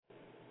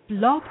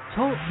Blog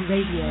Talk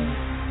Radio.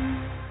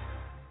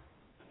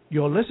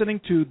 You're listening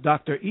to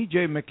Dr.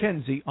 E.J.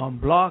 McKenzie on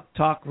Blog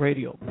Talk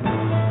Radio.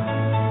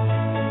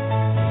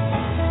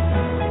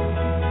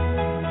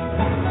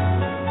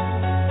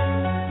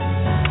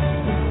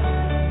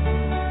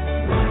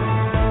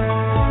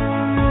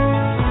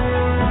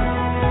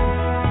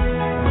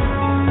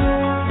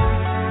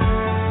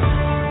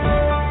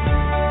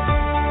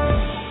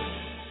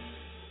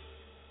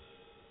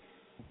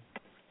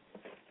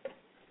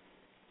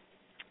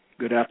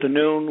 Good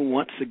afternoon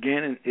once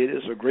again, and it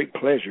is a great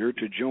pleasure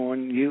to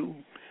join you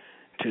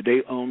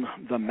today on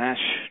the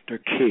Master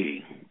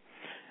Key.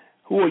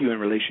 Who are you in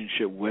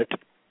relationship with?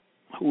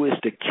 Who is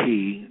the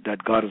key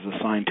that God has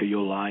assigned to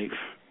your life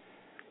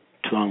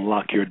to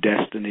unlock your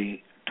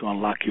destiny, to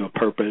unlock your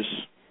purpose?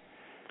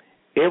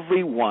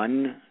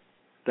 Everyone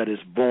that is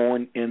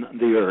born in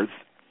the earth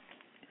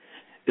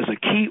is a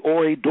key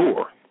or a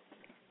door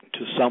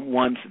to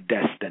someone's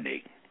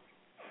destiny.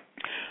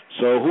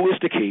 So who is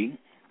the key?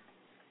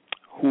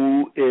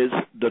 Who is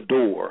the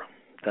door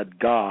that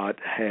God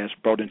has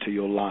brought into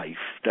your life,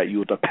 that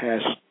you are to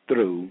pass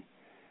through,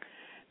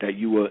 that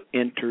you will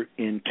enter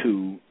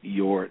into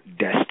your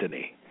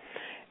destiny?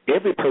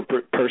 Every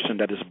person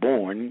that is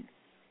born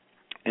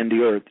in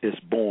the earth is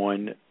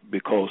born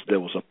because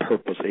there was a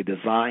purpose, a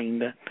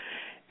design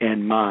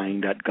and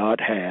mind that God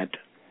had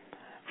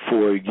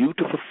for you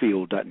to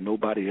fulfill that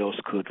nobody else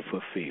could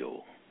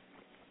fulfill.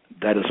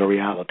 That is a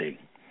reality.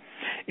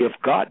 If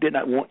God did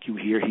not want you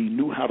here, he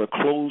knew how to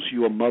close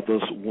your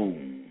mother's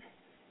womb.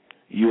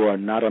 You are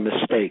not a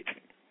mistake.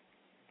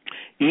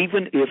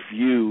 Even if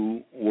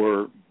you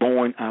were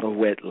born out of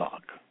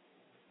wedlock,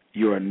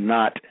 you are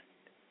not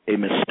a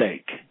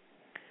mistake.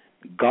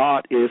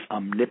 God is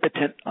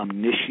omnipotent,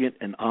 omniscient,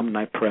 and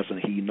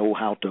omnipresent. He knows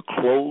how to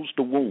close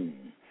the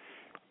womb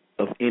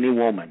of any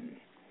woman.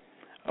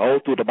 All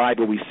through the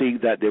Bible, we see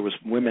that there was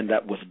women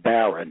that was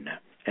barren,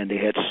 and they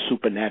had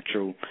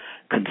supernatural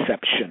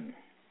conception.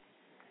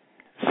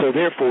 So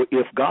therefore,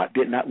 if God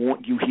did not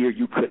want you here,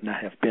 you could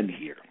not have been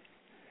here.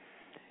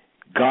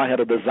 God had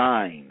a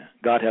design.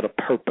 God had a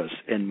purpose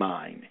in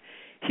mind.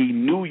 He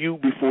knew you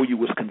before you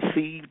was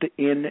conceived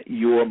in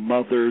your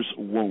mother's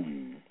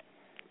womb.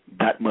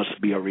 That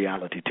must be a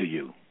reality to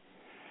you.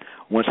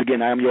 Once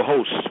again, I am your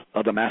host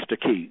of the Master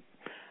Key,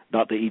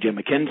 Dr. E.J.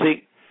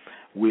 McKenzie.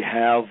 We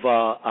have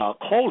our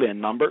call-in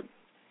number.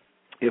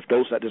 If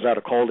those that desire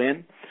to call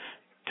in,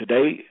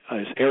 today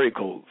is area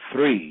code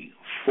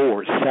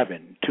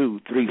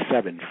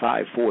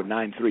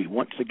 347-237-5493.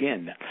 Once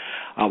again,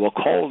 our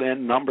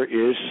call-in number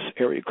is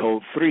area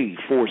code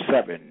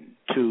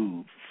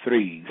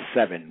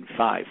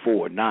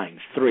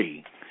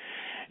 347-237-5493.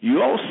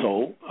 You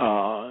also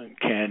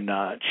can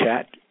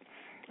chat,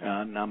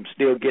 and I'm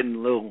still getting a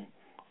little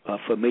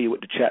familiar with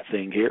the chat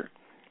thing here,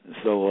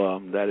 so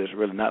that is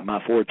really not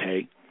my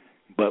forte,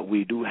 but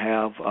we do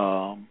have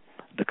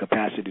the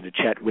capacity to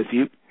chat with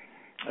you.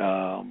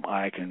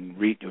 I can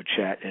read your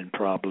chat and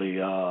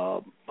probably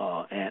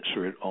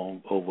answer it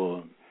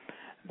over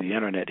the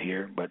internet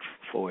here, but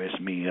for as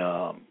me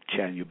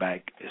chatting you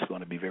back, it's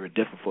going to be very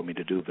difficult for me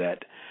to do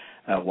that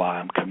while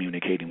I'm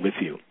communicating with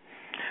you.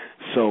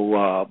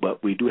 So,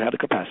 but we do have the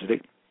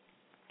capacity.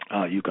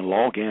 You can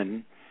log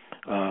in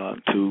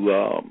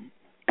to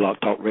Blog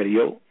Talk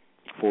Radio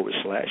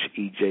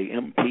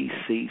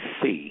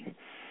 /EJMPCC,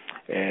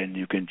 and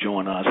you can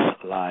join us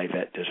live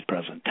at this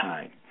present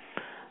time.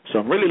 So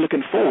I'm really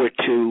looking forward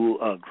to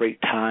a great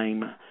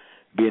time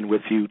being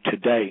with you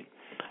today.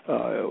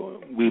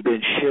 We've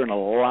been sharing a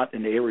lot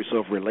in the areas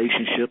of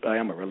relationship. I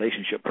am a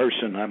relationship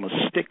person. I'm a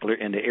stickler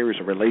in the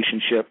areas of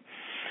relationship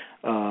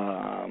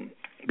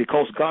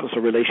because God is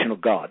a relational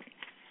God.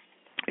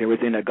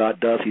 Everything that God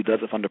does, he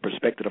does it from the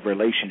perspective of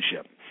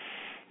relationship.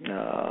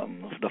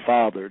 The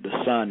Father, the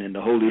Son, and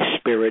the Holy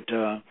Spirit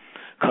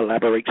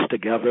collaborates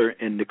together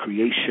in the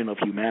creation of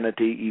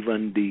humanity.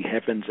 Even the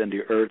heavens and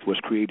the earth was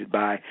created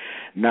by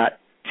not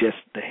just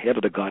the head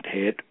of the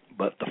Godhead,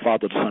 but the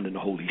Father, the Son, and the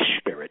Holy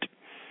Spirit.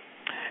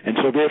 And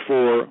so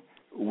therefore,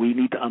 we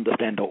need to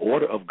understand the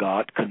order of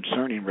God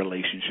concerning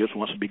relationships.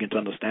 Once we begin to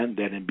understand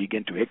that and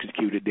begin to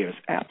execute it, there's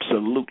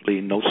absolutely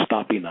no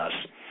stopping us.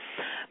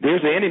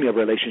 There's the enemy of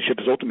relationships.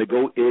 His ultimate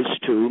goal is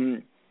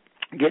to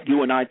get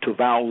you and I to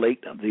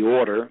violate the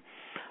order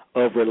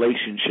of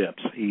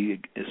relationships.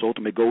 His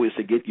ultimate goal is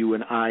to get you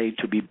and I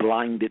to be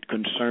blinded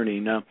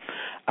concerning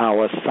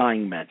our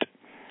assignment.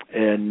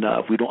 And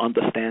if we don't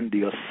understand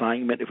the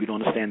assignment, if we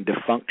don't understand the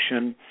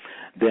function,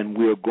 then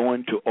we're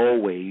going to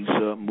always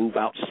move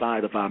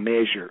outside of our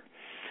measure.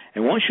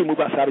 And once you move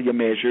outside of your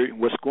measure,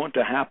 what's going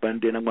to happen,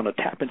 then I'm going to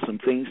tap in some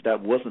things that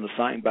wasn't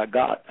assigned by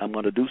God. I'm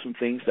going to do some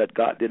things that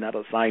God did not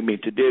assign me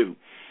to do.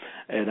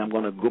 And I'm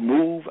going to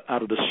move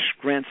out of the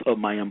strength of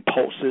my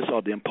impulses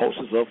or the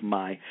impulses of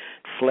my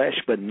flesh,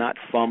 but not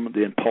from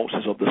the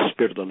impulses of the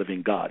Spirit of the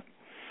living God.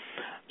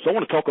 So I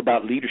want to talk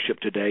about leadership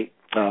today.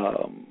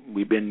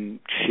 We've been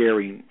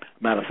sharing.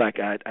 Matter of fact,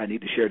 I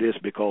need to share this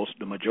because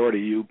the majority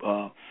of you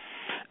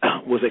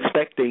was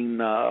expecting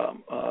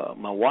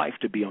my wife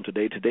to be on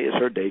today. Today is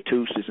her day,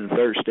 Tuesdays and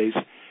Thursdays,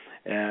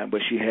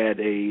 but she had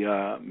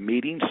a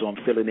meeting, so I'm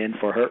filling in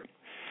for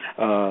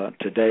her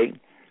today.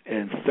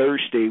 And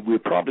Thursday, we're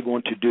probably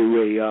going to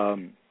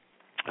do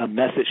a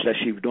message that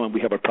she was doing.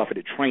 We have a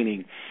prophetic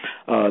training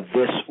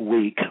this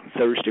week,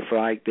 Thursday,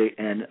 Friday,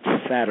 and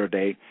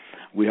Saturday.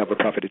 We have a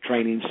prophetic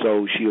training,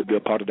 so she will be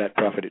a part of that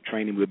prophetic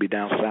training. We'll be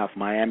down south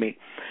Miami.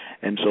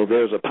 And so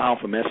there's a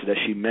powerful message that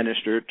she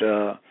ministered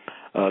to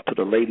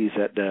the ladies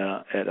at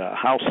a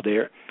house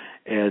there,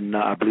 and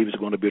I believe it's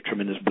going to be a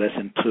tremendous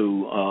blessing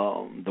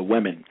to the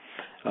women.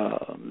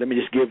 Let me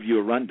just give you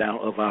a rundown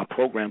of our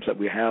programs that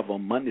we have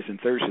on Mondays and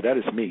Thursdays. That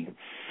is me,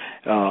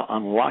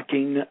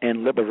 Unlocking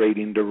and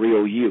Liberating the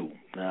Real You.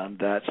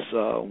 That's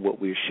what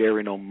we're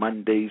sharing on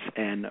Mondays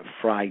and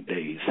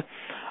Fridays.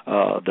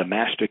 The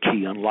Master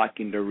Key,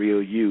 Unlocking the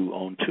Real You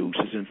on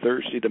Tuesdays and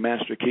Thursdays. The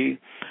Master Key,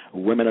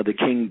 Women of the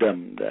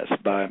Kingdom.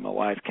 That's by my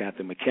wife,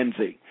 Catherine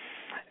McKenzie.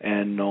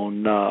 And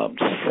on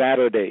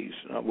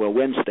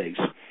Wednesdays,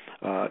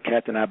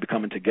 Catherine and I be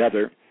coming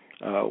together.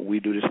 We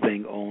do this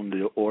thing on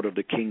the Order of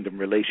the Kingdom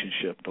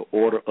relationship, the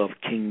Order of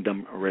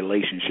Kingdom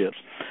relationships.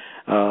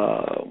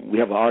 We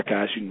have an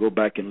archive. You can go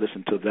back and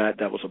listen to that.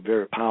 That was a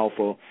very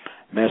powerful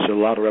message, a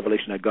lot of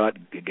revelation that God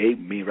gave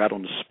me right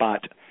on the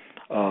spot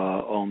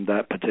on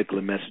that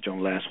particular message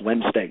on last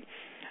Wednesday.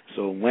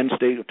 So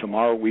Wednesday,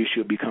 tomorrow, we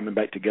should be coming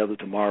back together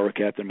tomorrow,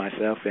 Catherine and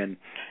myself, and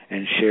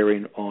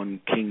sharing on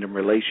kingdom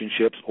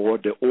relationships or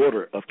the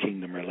order of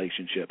kingdom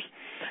relationships.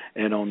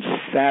 And on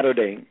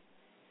Saturday,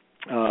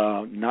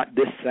 not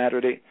this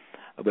Saturday,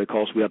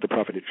 because we have the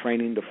prophetic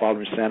training. The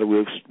following Saturday,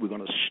 we're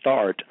going to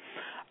start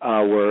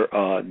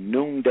our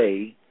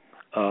noonday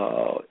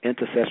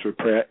intercessory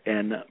prayer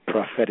and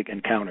prophetic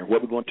encounter.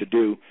 What we're going to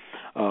do,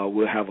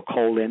 we'll have a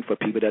call-in for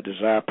people that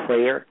desire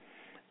prayer,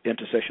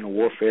 intercession, and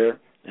warfare,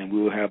 and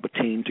we will have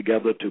a team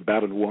together to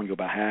battle the war on your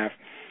behalf.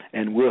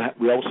 And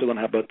we're also going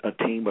to have a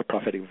team of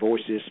prophetic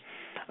voices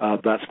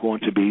that's going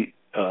to be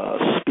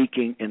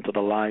speaking into the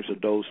lives of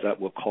those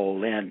that will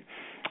call in.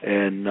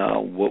 And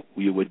what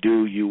you would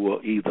do, you will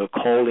either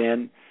call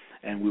in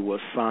and we will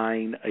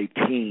assign a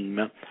team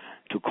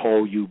to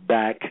call you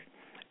back,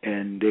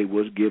 and they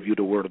will give you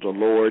the word of the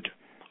Lord,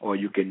 or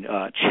you can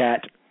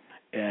chat,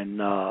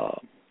 and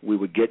we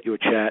would get your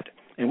chat.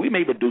 And we may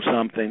even do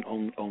something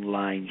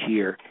online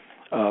here.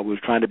 We're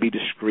trying to be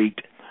discreet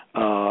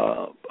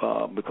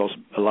because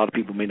a lot of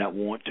people may not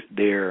want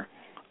their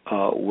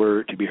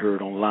word to be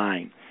heard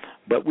online.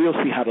 But we'll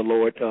see how the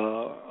Lord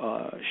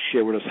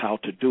share with us how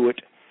to do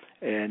it.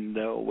 And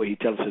when he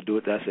tells us to do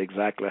it, that's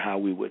exactly how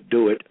we would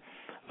do it.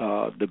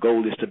 The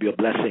goal is to be a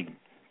blessing.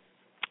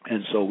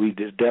 And so we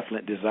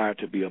definitely desire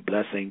to be a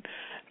blessing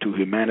to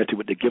humanity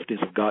with the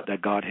giftings of God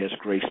that God has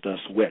graced us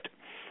with.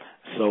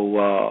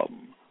 So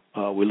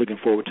we're looking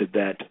forward to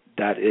that.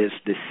 That is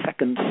the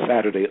second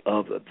Saturday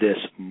of this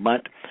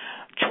month,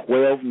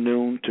 12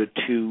 noon to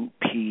 2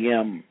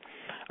 p.m.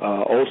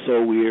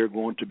 Also, we're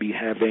going to be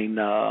having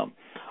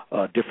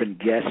different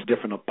guests,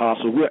 different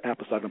apostles. We're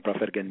apostolic and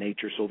prophetic in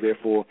nature, so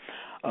therefore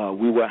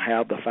we will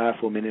have the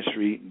fivefold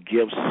ministry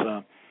gifts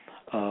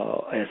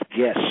as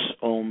guests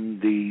on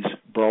these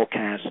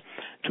broadcasts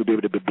to be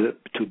able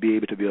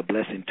to be a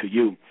blessing to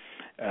you.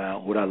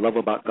 What I love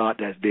about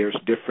God is there's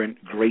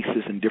different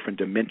graces and different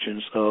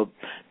dimensions of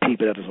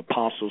people that is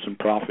apostles and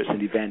prophets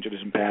and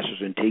evangelists and pastors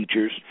and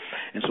teachers.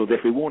 And so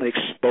therefore we want to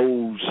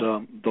expose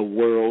the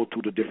world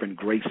to the different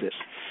graces.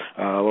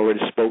 I already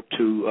spoke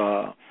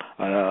to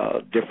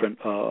different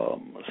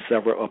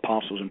several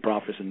apostles and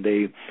prophets, and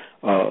they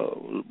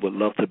would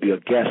love to be a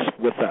guest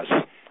with us.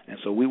 And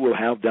so we will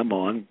have them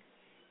on.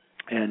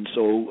 And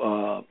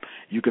so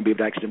you can be able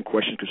to ask them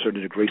questions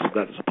concerning the grace of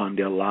God that's upon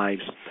their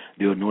lives,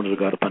 the anointing of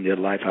God upon their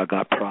life, how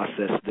God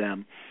processed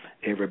them.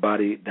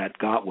 Everybody that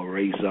God will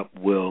raise up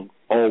will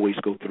always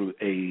go through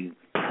a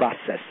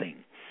processing.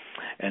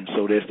 And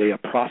so there's a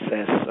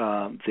process,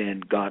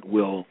 then God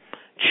will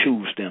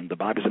choose them. The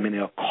Bible says many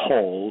are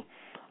called,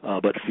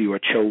 but few are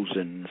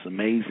chosen. It's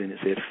amazing. It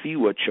said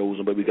few are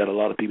chosen, but we got a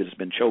lot of people that's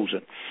been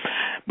chosen.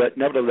 But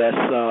nevertheless,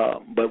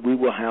 but we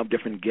will have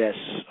different guests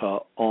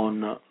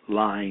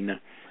online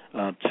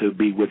to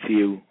be with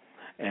you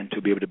and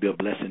to be able to be a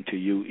blessing to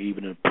you,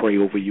 even to pray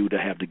over you, to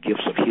have the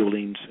gifts of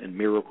healings and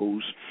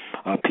miracles,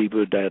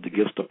 people that have the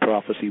gifts of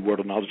prophecy, word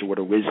of knowledge, word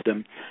of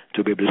wisdom,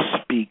 to be able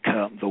to speak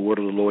the word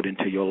of the Lord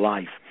into your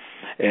life.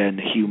 And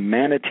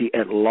humanity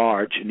at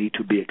large need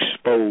to be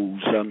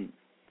exposed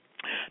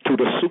to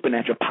the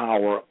supernatural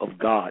power of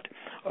God.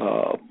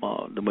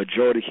 The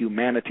majority of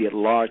humanity at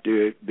large,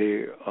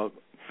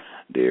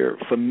 they're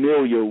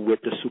familiar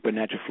with the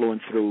supernatural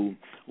flowing through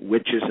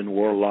witches and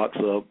warlocks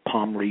or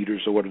palm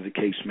readers or whatever the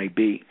case may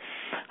be.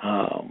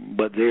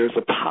 But there's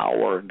a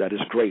power that is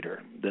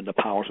greater than the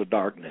powers of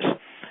darkness.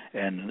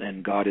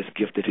 And God has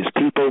gifted his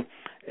people,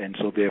 and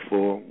so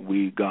therefore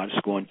God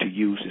is going to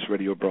use this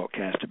radio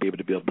broadcast to be able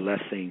to be a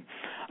blessing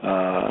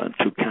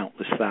to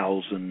countless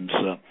thousands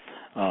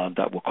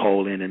that will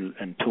call in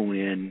and tune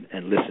in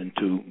and listen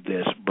to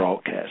this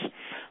broadcast.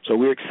 So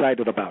we're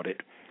excited about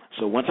it.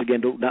 So once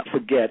again, do not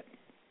forget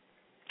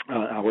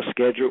our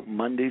schedule,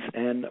 Mondays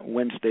and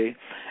Wednesday.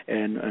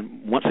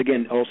 And once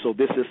again, also,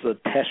 this is a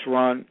test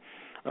run.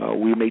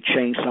 We may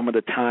change some of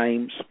the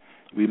times.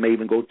 We may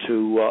even go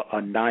to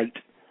a night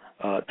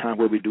time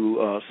where we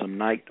do some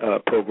night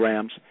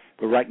programs.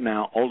 But right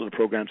now, all of the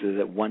programs is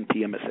at 1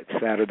 p.m. It's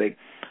at Saturday,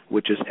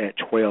 which is at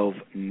 12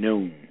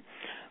 noon.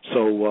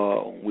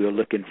 So we're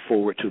looking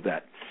forward to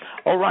that.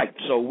 All right,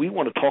 so we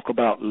want to talk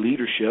about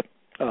leadership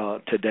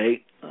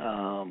today.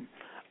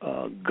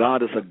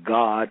 God is a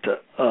God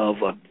of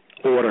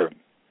order.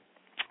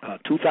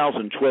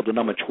 2012, the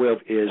number 12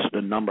 is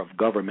the number of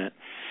government,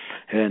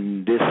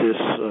 and this is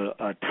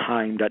a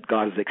time that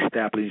God is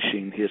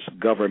establishing his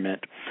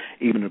government,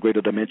 even a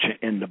greater dimension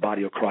in the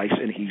body of Christ,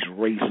 and he's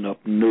raising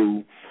up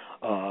new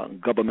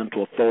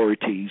governmental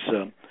authorities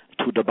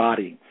to the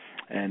body.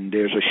 And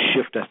there's a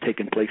shift that's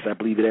taking place. I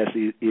believe it as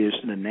it is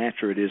in the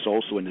natural, it is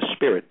also in the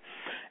spirit.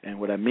 And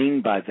what I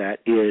mean by that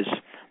is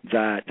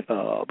that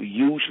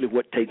usually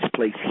what takes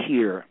place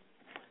here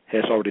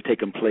has already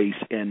taken place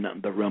in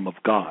the realm of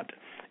God.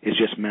 It's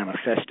just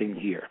manifesting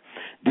here.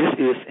 This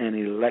is an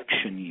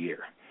election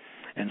year.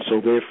 And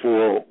so,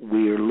 therefore,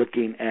 we're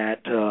looking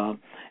at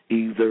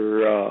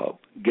either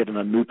getting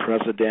a new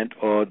president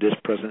or this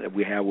president that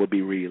we have will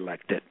be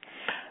reelected.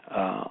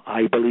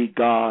 I believe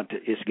God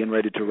is getting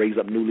ready to raise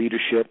up new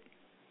leadership,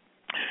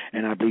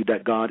 and I believe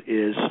that God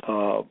is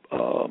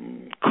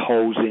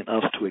causing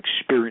us to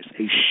experience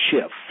a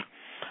shift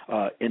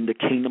in the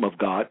kingdom of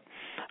God.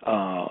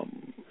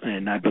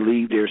 And I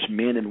believe there's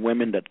men and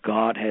women that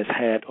God has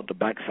had on the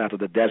backside of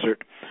the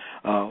desert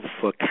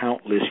for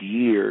countless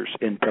years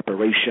in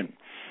preparation.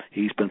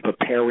 He's been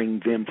preparing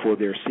them for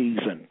their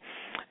season,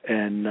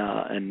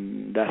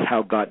 and that's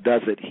how God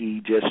does it.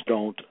 He just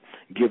don't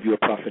give you a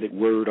prophetic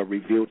word or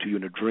reveal to you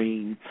in a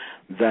dream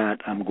that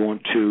I'm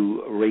going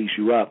to raise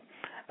you up.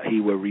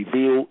 He will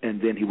reveal, and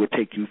then he will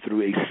take you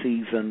through a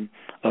season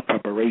of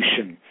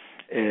preparation.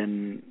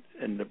 And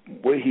the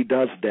way he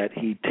does that,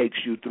 he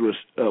takes you through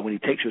when he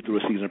takes you through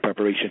a season of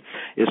preparation,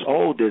 it's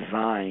all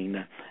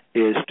designed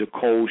is to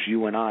cause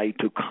you and I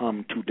to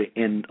come to the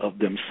end of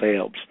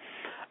themselves.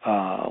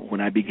 When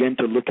I begin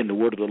to look in the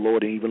word of the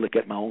Lord and even look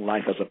at my own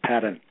life as a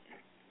pattern,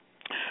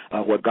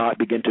 what God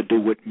began to do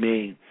with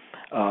me,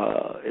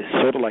 it's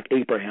sort of like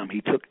Abraham.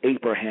 He took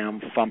Abraham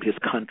from his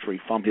country,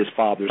 from his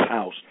father's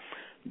house.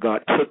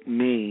 God took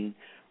me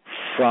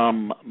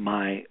from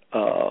my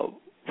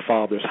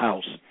father's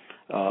house.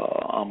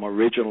 I'm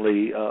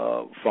originally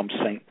from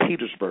St.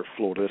 Petersburg,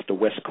 Florida. That's the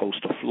west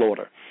coast of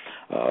Florida,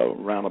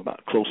 around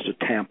about close to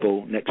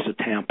Tampa, next to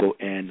Tampa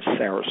and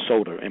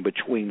Sarasota, in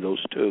between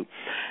those two.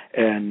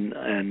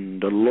 And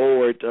the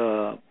Lord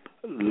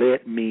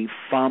led me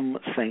from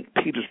St.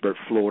 Petersburg,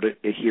 Florida,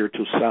 here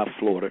to South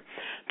Florida,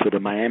 to the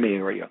Miami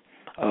area.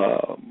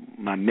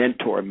 My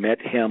mentor,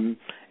 met him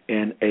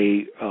in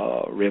a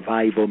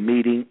revival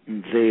meeting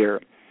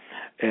there,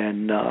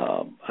 and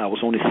I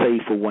was only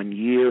saved for 1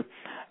 year.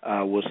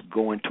 I was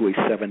going to a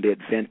Seventh-day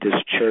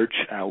Adventist church.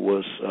 I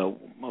was,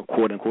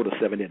 quote-unquote, a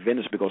Seventh-day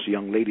Adventist because a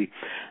young lady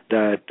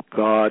that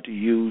God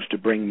used to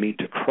bring me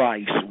to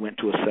Christ went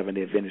to a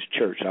Seventh-day Adventist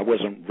church. I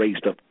wasn't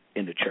raised up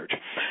in the church.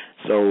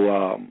 So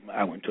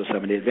I went to a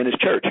Seventh-day Adventist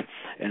church.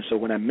 And so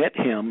when I met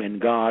him and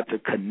God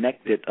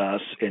connected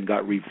us and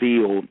God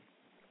revealed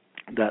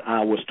that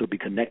I was to be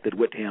connected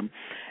with him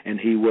and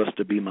he was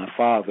to be my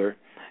father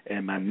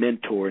and my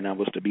mentor and I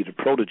was to be the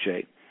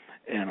protege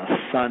and a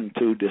son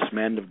to this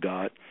man of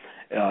God,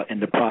 in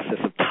the process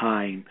of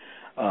time,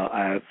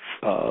 I've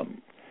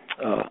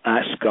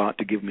asked God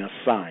to give me a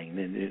sign.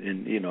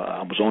 And you know,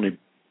 I was only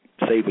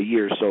saved a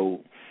year,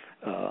 so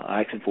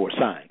I asked him for a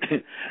sign.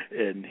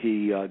 And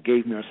he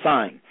gave me a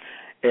sign.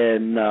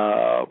 And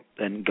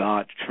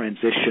God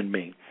transitioned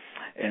me.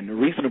 And the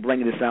reason I'm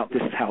bringing this out,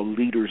 this is how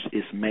leaders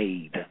is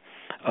made.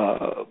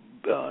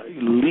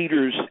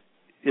 Leaders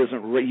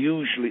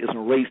usually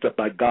isn't raised up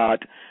by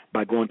God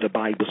by going to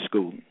Bible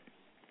school.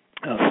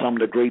 Some of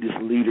the greatest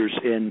leaders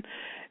in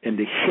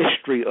the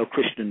history of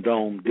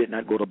Christendom did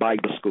not go to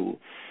Bible school.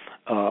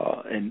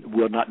 And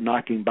we're not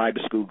knocking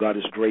Bible school. God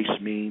has graced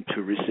me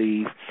to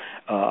receive.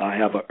 I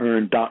have an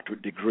earned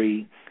doctorate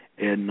degree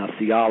in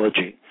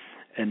theology.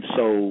 And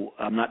so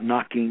I'm not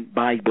knocking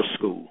Bible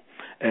school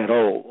at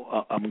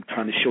all. I'm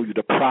trying to show you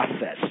the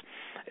process.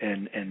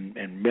 And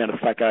matter of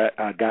fact,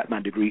 I got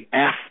my degree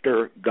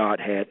after God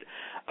had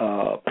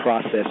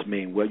processed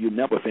me. Well, you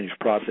never finish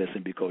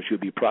processing because you'll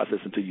be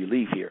processed until you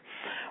leave here.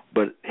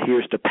 But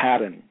here's the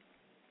pattern.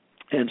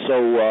 And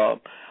so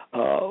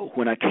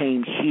when I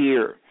came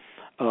here,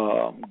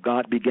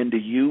 God began to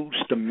use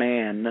the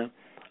man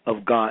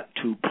of God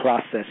to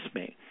process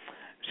me.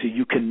 So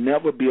you can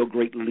never be a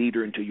great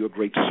leader until you're a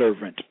great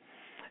servant.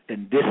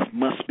 And this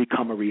must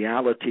become a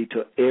reality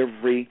to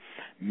every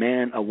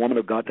man, a woman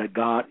of God that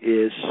God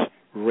is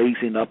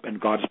raising up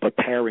and God is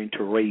preparing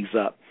to raise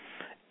up.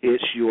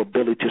 It's your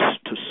ability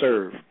to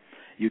serve.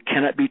 You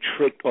cannot be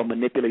tricked or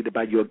manipulated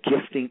by your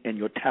gifting and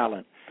your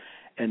talent.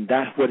 And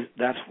that's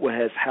what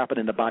has happened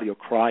in the body of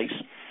Christ.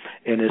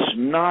 And it's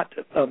not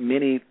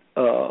many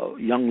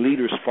young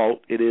leaders'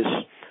 fault. It is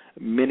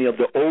many of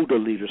the older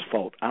leaders'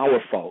 fault, our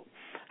fault,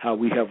 how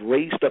we have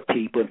raised up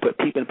people and put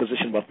people in a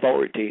position of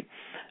authority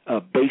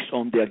based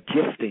on their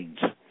giftings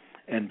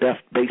and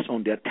based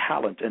on their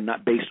talent and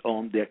not based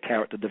on their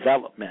character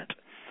development.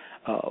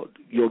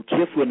 Your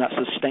gift will not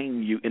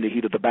sustain you in the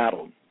heat of the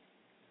battle,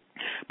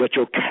 but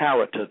your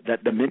character,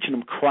 that dimension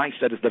of Christ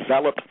that is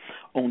developed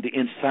on the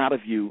inside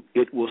of you,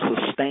 it will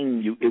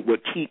sustain you. It will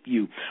keep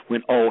you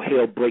when all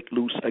hell break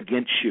loose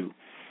against you.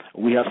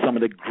 We have some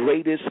of the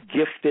greatest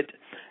gifted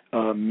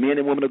men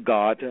and women of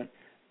God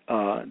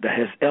that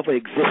has ever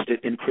existed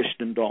in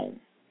Christendom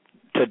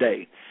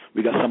today.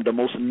 We got some of the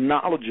most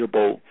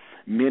knowledgeable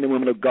men and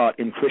women of God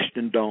in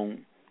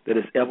Christendom that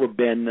has ever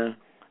been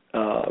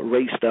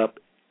raised up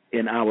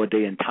in our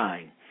day and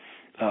time.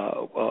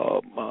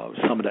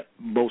 Some of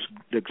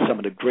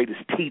the greatest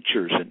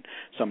teachers and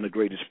some of the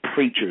greatest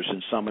preachers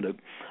and some of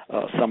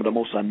the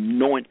most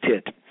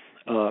anointed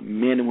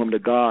men and women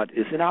of God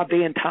is in our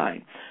day and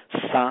time.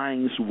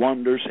 Signs,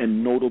 wonders,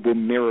 and notable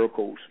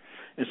miracles.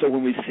 And so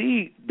when we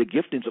see the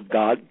giftings of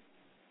God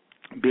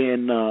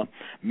being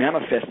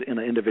manifested in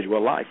an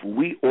individual life,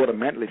 we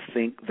automatically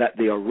think that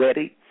they are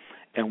ready,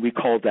 and we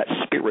call that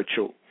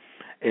spiritual.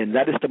 And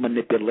that is the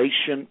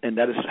manipulation, and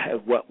that is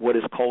what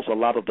has caused a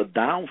lot of the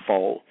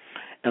downfall.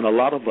 And a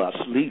lot of us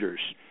leaders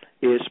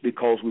is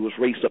because we was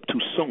raised up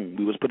too soon.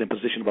 We was put in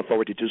position of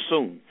authority too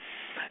soon.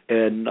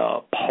 And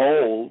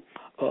Paul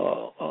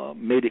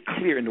made it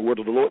clear in the word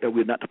of the Lord that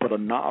we're not to put a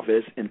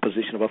novice in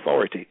position of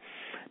authority.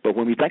 But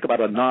when we think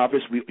about a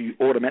novice, we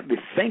automatically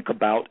think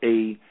about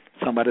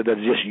somebody that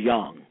is just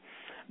young.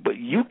 But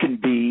you can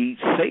be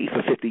saved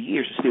for 50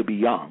 years and still be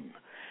young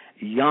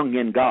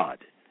in God,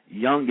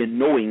 young in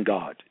knowing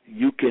God.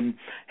 You can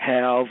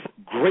have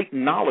great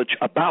knowledge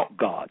about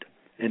God.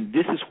 And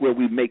this is where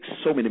we make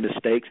so many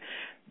mistakes,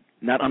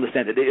 not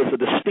understand that there is a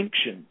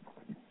distinction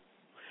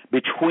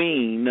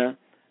between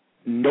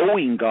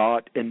knowing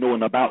God and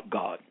knowing about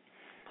God.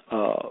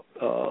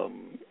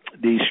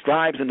 The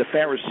scribes and the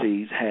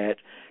Pharisees had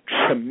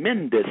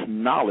tremendous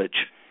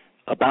knowledge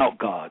about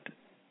God,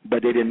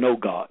 but they didn't know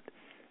God.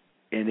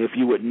 And if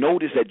you would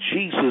notice that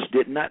Jesus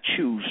did not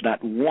choose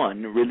not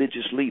one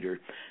religious leader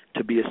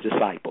to be his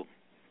disciple,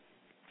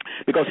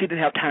 because he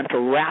didn't have time to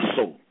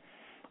wrestle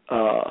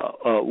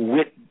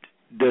with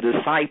the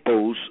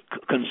disciples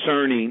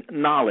concerning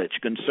knowledge,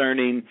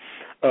 concerning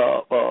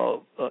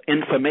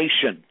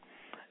information.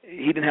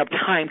 He didn't have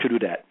time to do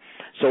that.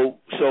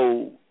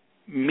 So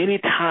many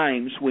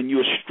times when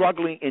you're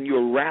struggling and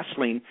you're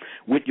wrestling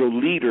with your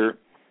leader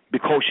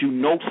because you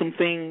know some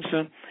things,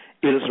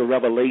 it is a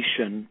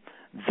revelation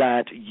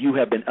that you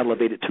have been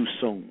elevated too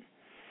soon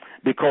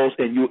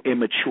and you're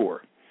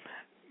immature.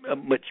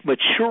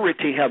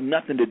 Maturity have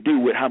nothing to do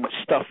with how much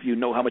stuff you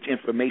know, how much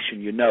information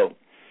you know.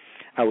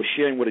 I was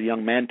sharing with a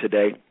young man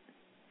today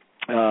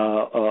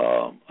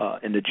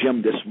in the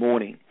gym this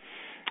morning,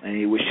 and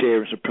he was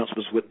sharing some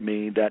principles with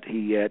me that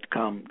he had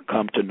come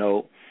to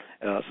know.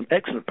 Some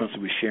excellent principles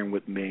he was sharing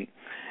with me,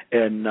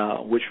 and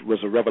which was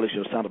a revelation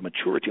of sign of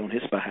maturity on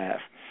his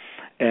behalf.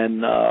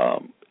 And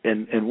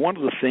one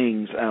of the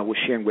things I was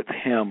sharing with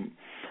him,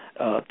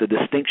 the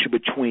distinction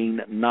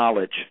between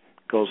knowledge,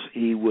 because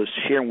he was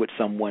sharing with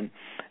someone,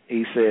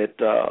 he said,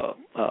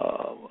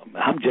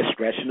 I'm just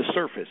scratching the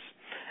surface.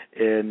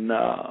 And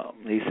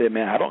he said,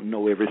 man, I don't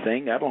know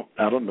everything. I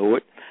don't know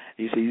it.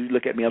 He said, you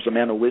look at me as a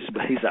man of wisdom,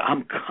 but he said,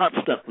 I'm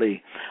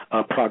constantly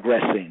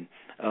progressing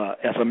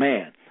as a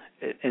man.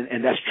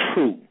 And that's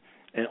true.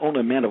 And only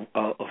a man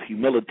of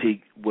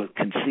humility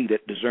can see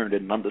that, discern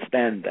it, and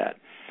understand that,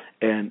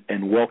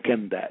 and walk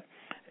in that.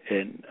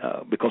 And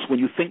because when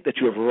you think that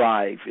you have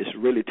arrived, it's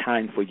really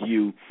time for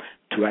you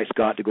to ask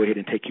God to go ahead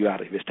and take you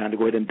out of here. It's time to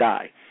go ahead and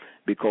die.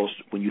 Because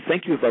when you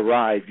think you've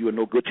arrived, you are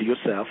no good to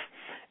yourself,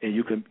 and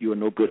you are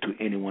no good to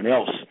anyone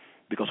else.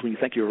 Because when you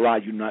think you're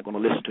arrived, you're not going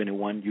to listen to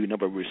anyone. You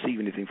never receive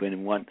anything from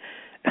anyone.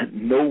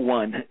 And no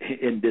one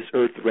in this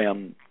earth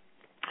realm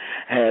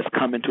has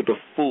come into the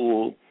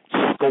full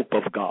scope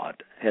of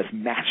God, has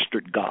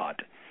mastered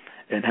God,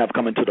 and have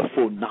come into the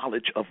full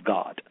knowledge of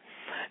God.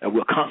 And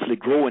we're constantly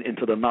growing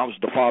into the knowledge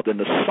of the Father and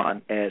the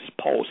Son, as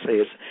Paul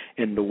says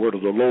in the word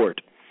of the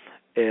Lord.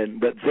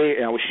 But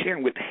there, I was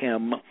sharing with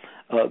him,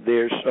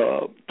 there's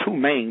two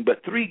main,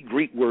 but three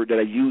Greek words that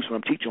I use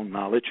when I'm teaching on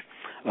knowledge.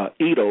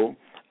 Eido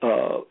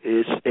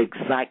is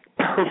exact,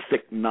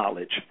 perfect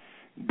knowledge.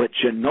 But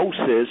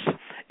genosis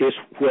is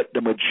what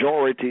the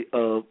majority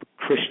of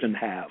Christians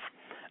have.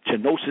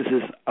 Genosis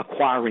is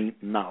acquiring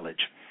knowledge.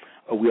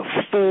 We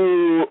are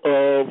full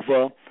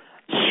of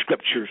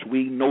scriptures.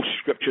 We know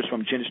scriptures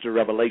from Genesis to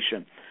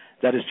Revelation.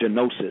 That is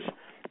genosis.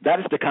 That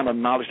is the kind of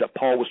knowledge that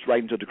Paul was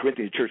writing to the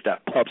Corinthian church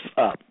that puffs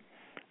up.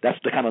 That's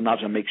the kind of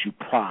knowledge that makes you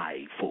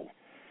prideful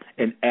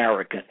and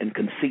arrogant and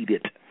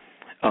conceited.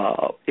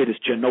 It is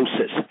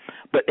genosis.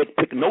 But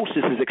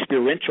epignosis is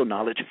experiential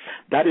knowledge.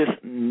 That is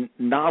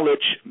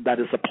knowledge that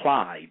is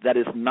applied. That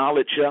is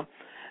knowledge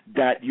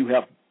that you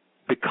have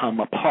become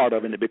a part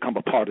of, and it become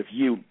a part of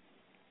you.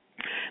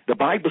 The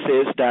Bible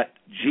says that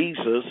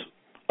Jesus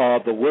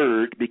the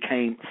Word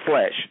became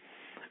flesh.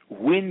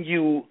 When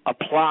you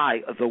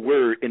apply the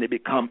Word and it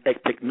becomes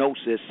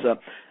epignosis,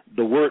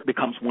 the Word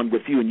becomes one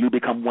with you and you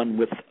become one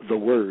with the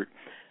Word.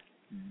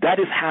 That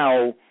is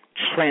how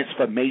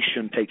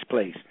transformation takes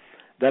place.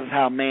 That is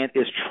how man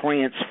is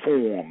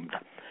transformed.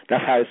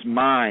 That's how his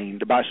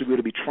mind, the Bible says we're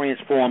to be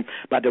transformed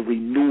by the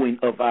renewing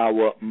of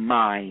our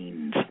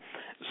minds.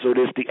 So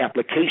there's the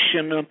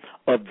application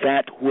of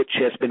that which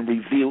has been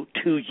revealed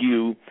to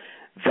you,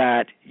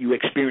 that you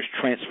experience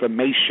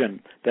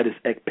transformation, that is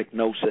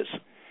epignosis.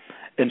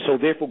 And so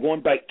therefore,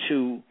 going back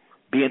to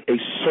being a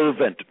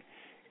servant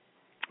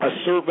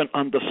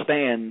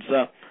understands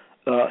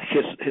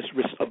his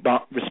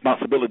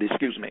responsibility.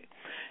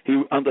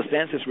 He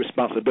understands his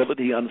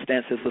responsibility. He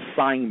understands his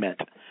assignment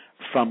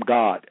from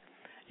God.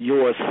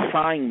 Your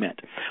assignment.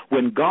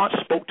 When God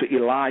spoke to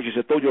Elijah, he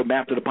said, throw your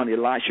mantle upon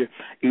Elisha.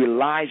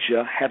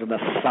 Elijah had an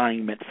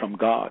assignment from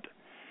God.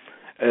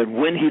 And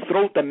when he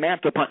threw the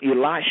mantle upon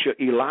Elisha,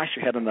 Elisha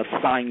had an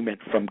assignment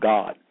from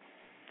God.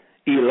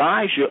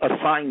 Elijah's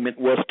assignment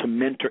was to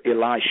mentor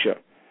Elisha.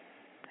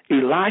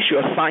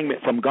 Elisha's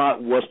assignment from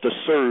God was to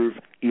serve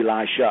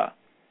Elisha.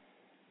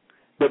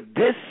 But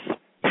this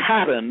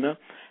pattern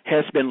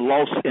has been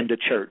lost in the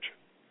church.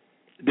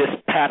 This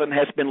pattern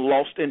has been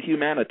lost in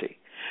humanity.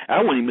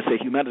 I won't even say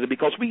humanity,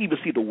 because we even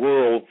see the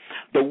world.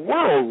 The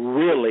world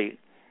really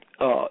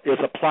is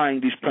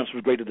applying these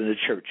principles greater than the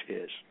church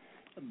is.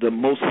 The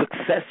most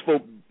successful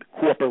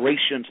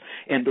corporations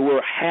in the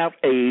world have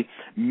a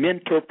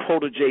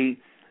mentor-protege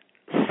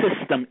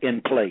system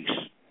in place.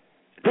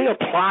 They're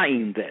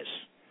applying this.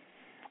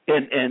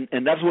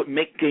 And that's what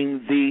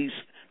making these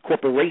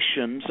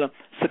corporations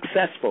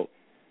successful.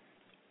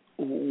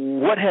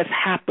 What has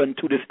happened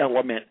to this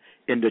element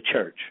in the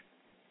church?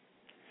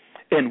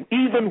 And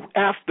even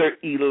after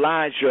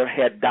Elijah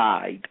had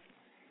died,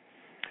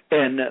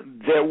 and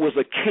there was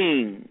a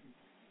king,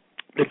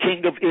 the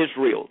king of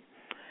Israel,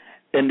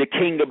 and the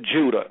king of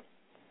Judah,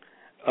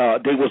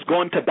 they was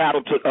going to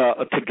battle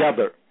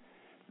together.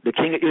 The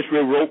king of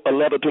Israel wrote a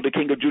letter to the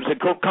king of Judah, said,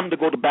 come to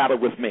go to battle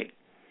with me.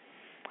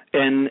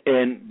 And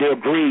they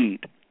agreed.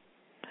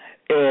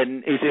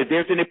 And he said, if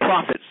there's any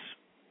prophets,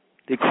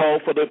 they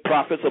called for the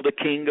prophets of the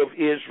king of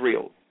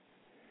Israel,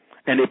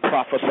 and they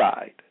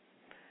prophesied.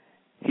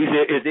 He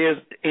said, if there's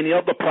any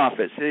other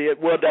prophets,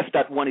 well, that's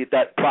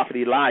that prophet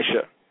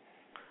Elijah,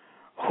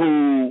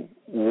 who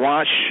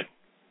washed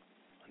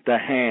the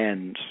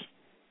hands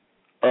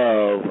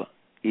of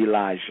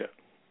Elijah.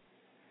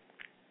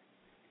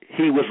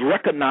 He was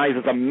recognized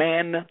as a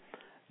man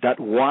that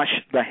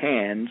washed the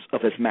hands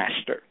of his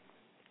master,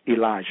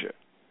 Elijah.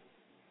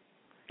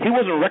 He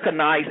wasn't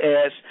recognized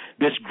as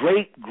this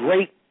great,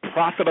 great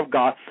prophet of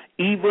God,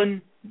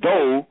 even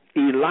though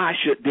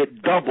Elisha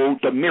did double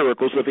the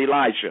miracles of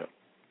Elijah.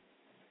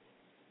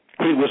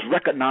 He was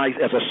recognized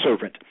as a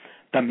servant,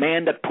 the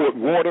man that poured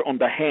water on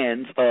the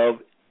hands of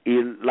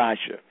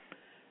Elijah.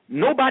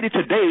 Nobody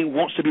today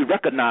wants to be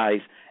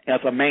recognized as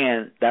a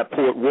man that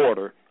poured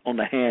water on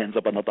the hands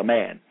of another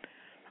man.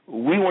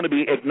 We want to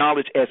be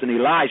acknowledged as an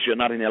Elijah,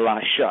 not an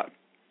Elisha.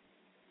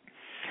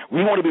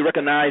 We want to be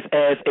recognized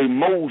as a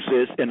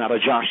Moses and not a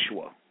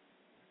Joshua.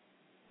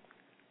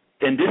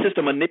 And this is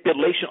the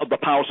manipulation of the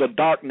powers of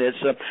darkness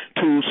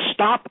to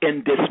stop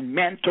and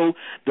dismantle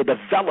the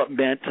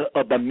development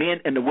of the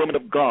men and the women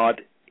of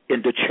God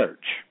in the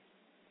church.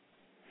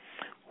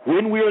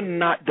 When we're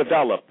not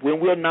developed, when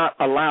we're not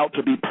allowed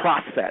to be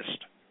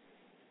processed,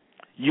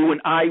 you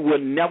and I will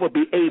never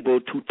be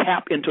able to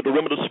tap into the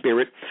realm of the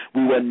Spirit.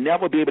 We will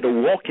never be able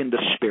to walk in the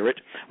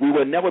Spirit. We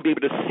will never be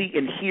able to see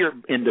and hear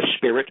in the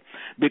Spirit.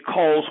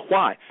 Because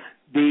why?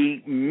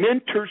 The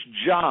mentor's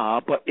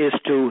job is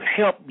to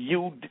help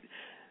you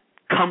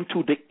come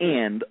to the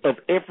end of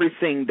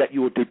everything that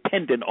you are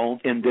dependent on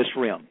in this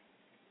realm.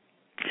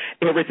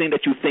 Everything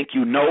that you think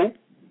you know,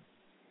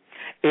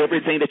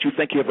 everything that you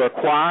think you've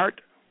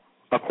acquired,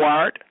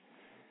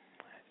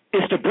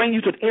 is to bring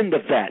you to the end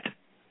of that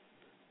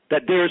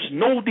there's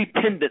no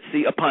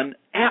dependency upon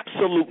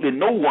absolutely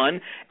no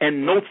one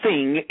and no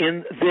thing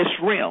in this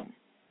realm.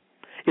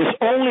 It's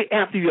only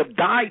after you have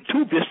died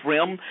to this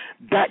realm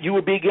that you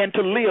will begin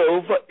to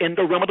live in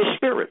the realm of the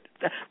Spirit.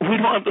 We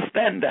don't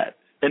understand that.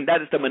 And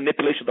that is the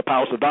manipulation of the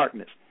powers of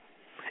darkness.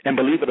 And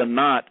believe it or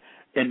not,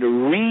 and the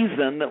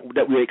reason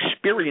that we're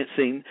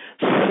experiencing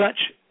such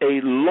a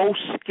low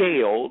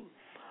scale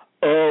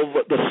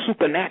of the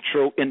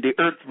supernatural in the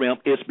earth realm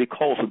is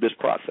because of this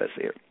process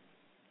here.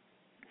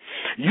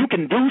 You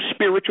can do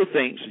spiritual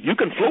things. You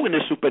can flow in the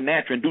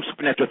supernatural and do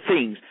supernatural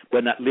things,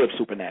 but not live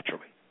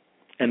supernaturally.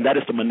 And that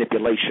is the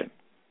manipulation.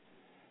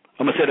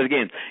 I'm going to say that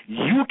again.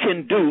 You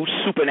can do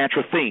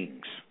supernatural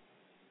things,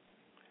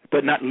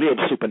 but not live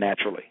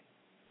supernaturally.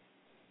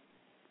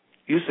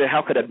 You say,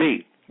 how could that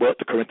be? Well,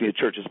 the Corinthian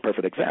church is a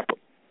perfect example.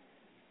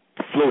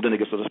 Flowed in the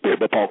gifts of the Spirit,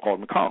 but Paul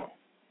called them carnal.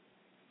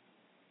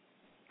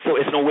 So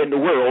it's nowhere in the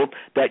world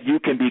that you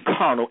can be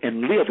carnal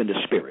and live in the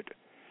Spirit.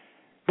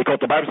 Because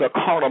the Bible says a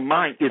carnal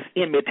mind is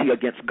enmity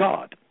against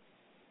God.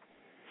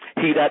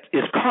 He that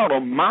is carnal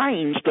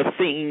minds the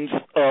things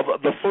of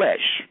the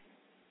flesh.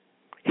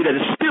 He that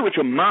is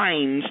spiritual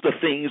minds the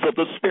things of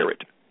the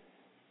spirit.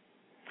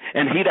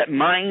 And he that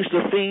minds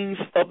the things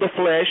of the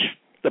flesh,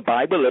 the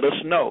Bible let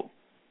us know,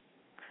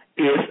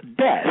 is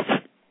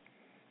death.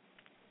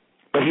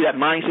 But he that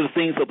minds the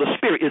things of the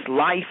spirit is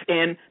life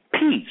and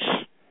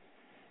peace.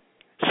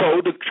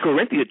 So the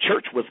Corinthian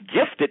church was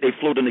gifted. They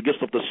flowed in the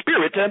gifts of the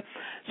Spirit.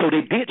 So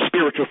they did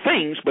spiritual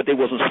things, but they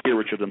wasn't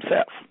spiritual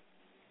themselves.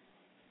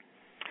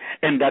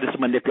 And that is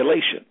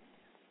manipulation.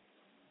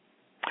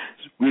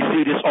 We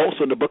see this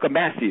also in the book of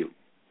Matthew,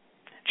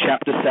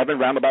 chapter 7,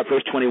 round about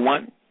verse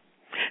 21.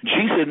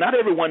 Jesus said, not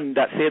everyone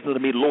that says unto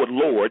me, Lord,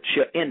 Lord,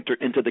 shall enter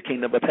into the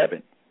kingdom of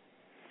heaven.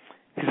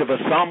 He said, for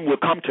some will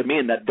come to me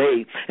in that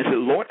day and say,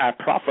 Lord, I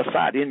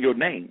prophesied in your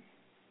name.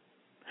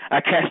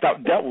 I cast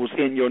out devils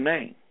in your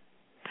name.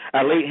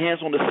 I laid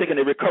hands on the sick and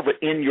they recovered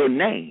in your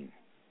name.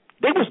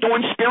 They was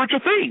doing spiritual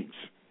things.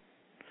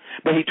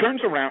 But he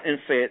turns around and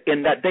said,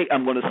 in that day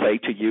I'm going to say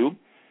to you,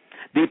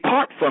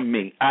 depart from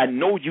me. I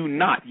know you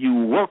not,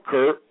 you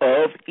worker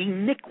of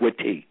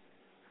iniquity.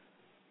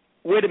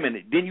 Wait a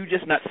minute. Didn't you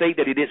just not say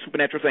that he did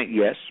supernatural things?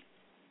 Yes.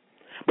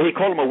 But he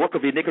called him a worker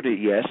of iniquity?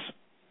 Yes.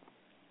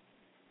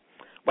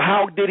 But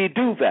how did he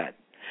do that?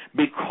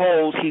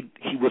 Because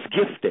he was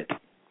gifted.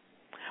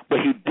 But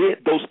he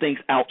did those things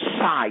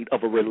outside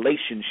of a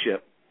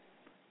relationship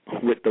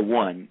with the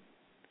one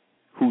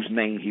whose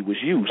name he was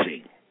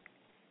using.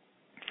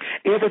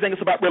 Everything is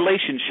about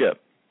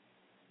relationship.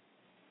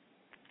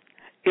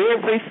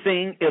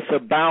 Everything is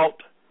about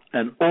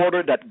an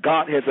order that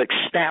God has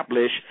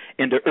established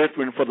in the earth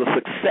realm for the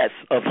success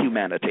of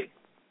humanity.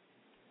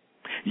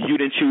 You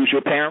didn't choose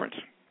your parents.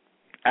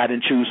 I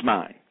didn't choose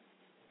mine.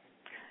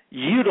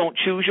 You don't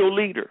choose your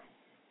leader.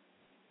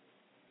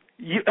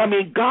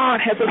 God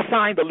has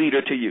assigned a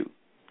leader to you.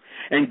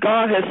 And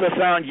God has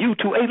assigned you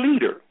to a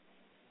leader.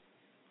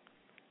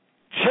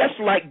 Just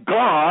like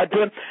God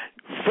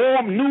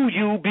knew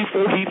you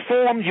before he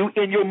formed you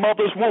in your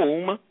mother's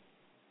womb,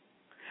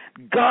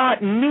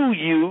 God knew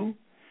you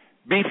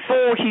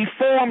before he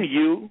formed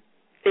you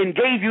and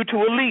gave you to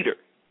a leader.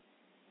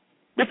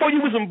 Before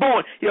you wasn't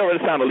born, he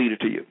already assigned a leader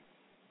to you.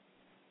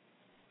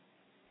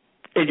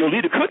 And your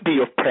leader could be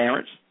your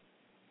parents,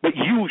 but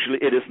usually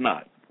it is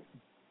not.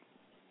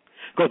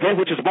 Because that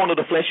which is born of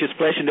the flesh is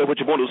flesh, and that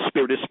which is born of the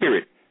spirit is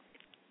spirit.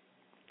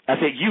 I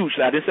said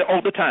usually. I didn't say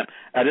all the time.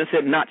 I didn't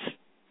say not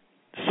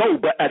so,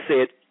 but I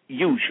said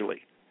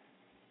usually.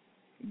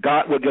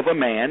 God will give a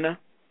man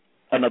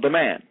another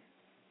man.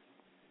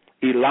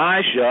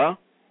 Elijah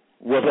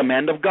was a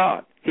man of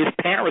God. His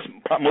parents,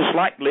 most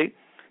likely,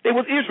 they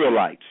were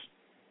Israelites.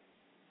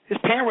 His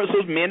parents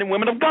were men and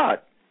women of God.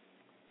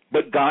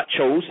 But God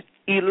chose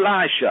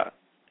Elijah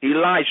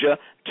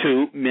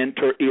to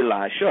mentor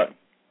Elisha.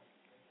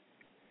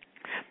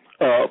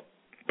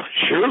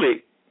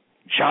 Surely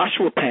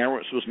Joshua's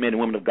parents was men and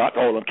women of God.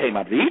 All of them came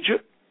out of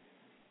Egypt.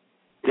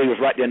 They was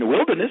right there in the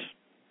wilderness.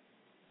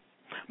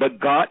 But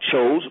God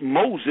chose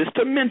Moses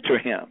to mentor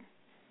him.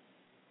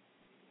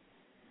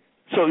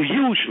 So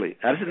usually,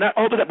 I said not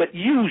all the time, but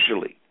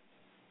usually,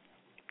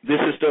 this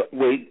is the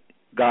way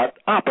God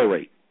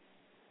operates.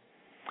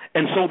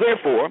 And so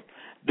therefore,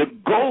 the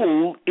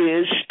goal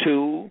is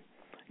to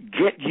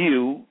get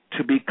you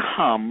to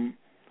become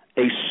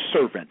a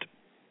servant.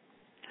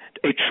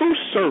 A true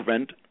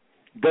servant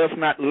does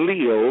not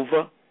live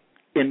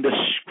in the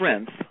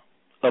strength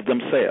of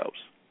themselves.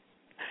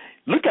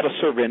 Look at a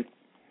servant.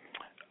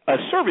 A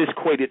servant is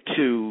equated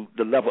to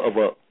the level of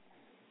a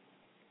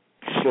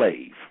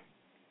slave.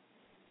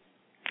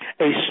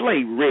 A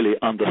slave really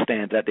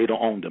understands that they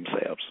don't own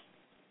themselves.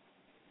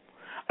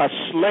 A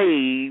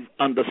slave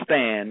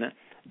understands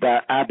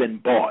that I've been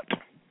bought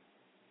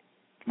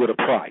with a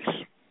price.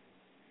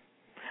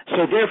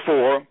 So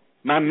therefore,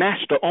 my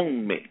master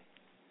owned me.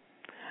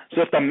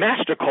 So if the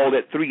master called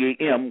at 3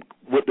 a.m.,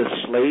 would the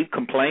slave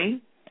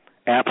complain?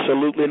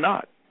 Absolutely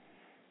not.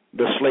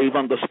 The slave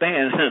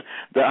understands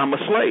that I'm a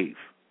slave.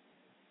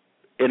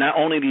 And I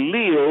only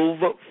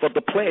live for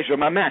the pleasure of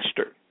my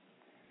master.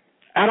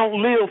 I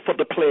don't live for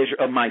the pleasure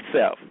of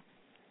myself.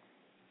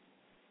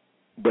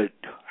 But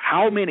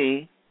how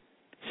many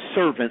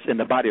servants in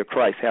the body of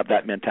Christ have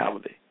that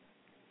mentality?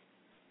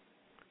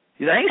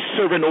 I ain't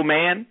serving no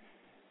man.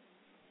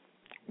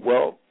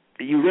 Well,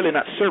 you're really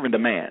not serving the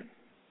man.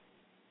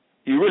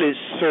 You're really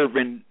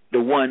serving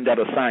the one that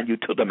assigned you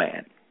to the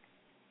man.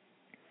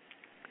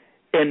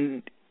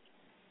 And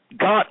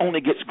God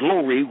only gets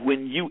glory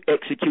when you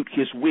execute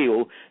his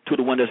will to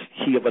the one that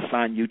he have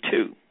assigned you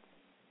to.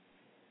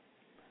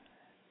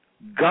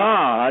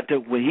 God,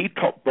 when he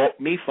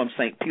brought me from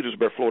St.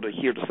 Petersburg, Florida,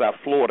 here to South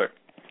Florida,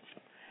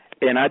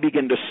 and I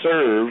began to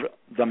serve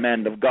the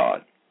man of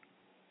God,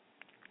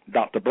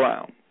 Dr.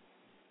 Brown,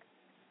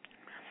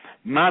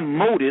 my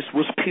motive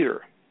was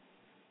pure.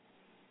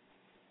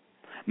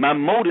 My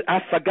motive, I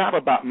forgot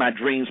about my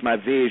dreams, my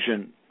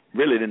vision.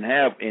 Really didn't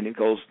have any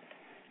because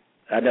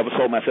I never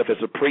saw myself as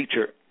a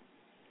preacher.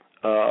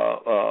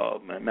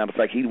 Matter of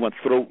fact, he once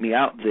threw me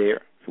out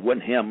there It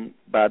wasn't him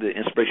by the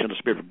inspiration of the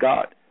Spirit of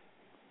God.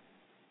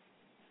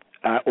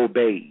 I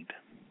obeyed.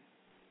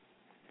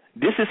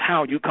 This is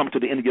how you come to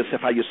the end of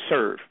yourself, how you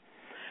serve.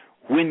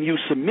 When you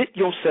submit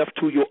yourself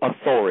to your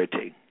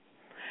authority,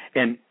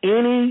 and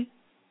any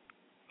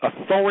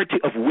authority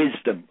of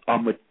wisdom,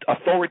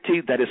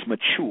 authority that is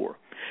mature.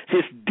 See,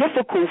 it's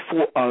difficult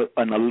for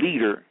a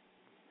leader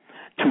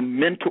to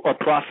mentor or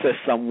process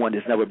someone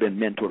that's never been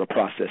mentored or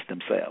processed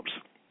themselves.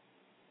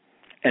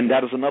 And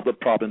that is another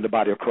problem in the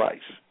body of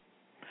Christ.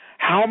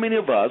 How many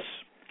of us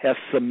have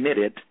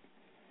submitted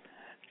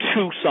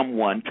to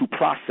someone to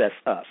process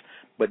us?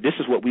 But this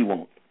is what we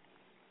want.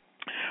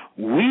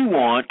 We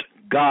want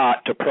God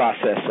to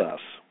process us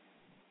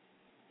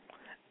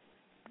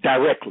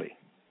directly.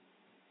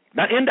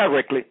 Not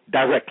indirectly,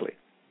 directly.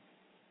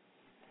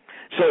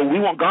 So we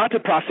want God to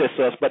process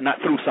us, but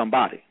not through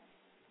somebody.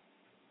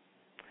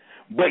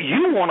 But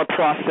you want to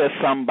process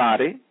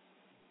somebody.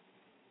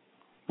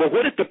 But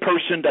what if the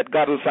person that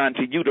God assigned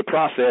to you to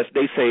process,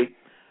 they say,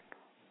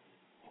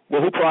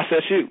 well, who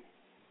processed you?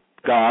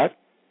 God.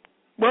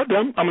 Well,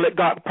 then I'm going to let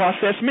God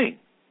process me.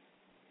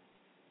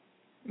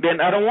 Then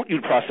I don't want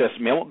you to process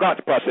me. I want God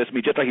to process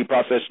me just like he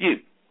processed you.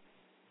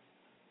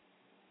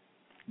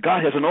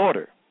 God has an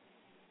order.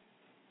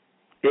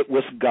 It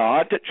was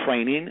God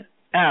training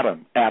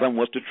Adam. Adam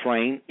was to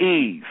train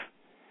Eve.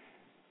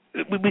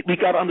 We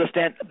got to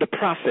understand the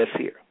process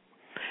here.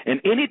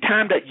 And any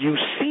time that you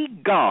see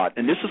God,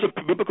 and this is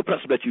a biblical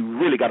principle that you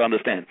really got to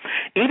understand,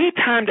 any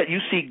time that you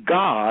see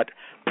God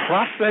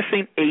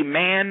processing a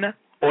man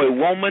or a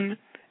woman,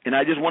 and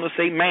I just want to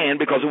say man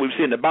because we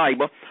see in the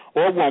Bible,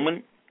 or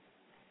woman,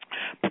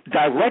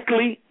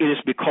 directly, it is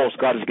because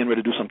God is getting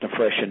ready to do something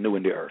fresh and new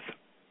in the earth.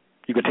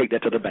 You can take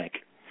that to the bank.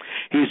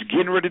 He's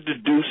getting ready to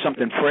do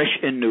something fresh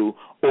and new,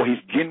 or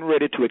he's getting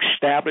ready to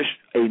establish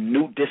a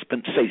new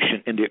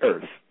dispensation in the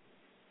earth.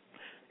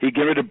 He's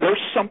getting ready to birth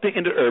something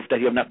in the earth that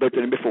he have not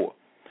birthed in before.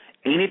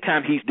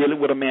 Anytime he's dealing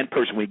with a man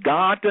person, when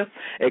God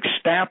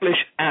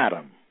established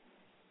Adam,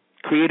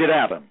 created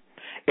Adam,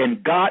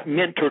 and God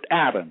mentored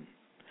Adam,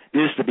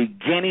 this is the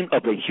beginning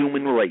of the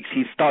human race.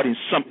 He's starting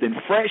something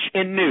fresh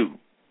and new.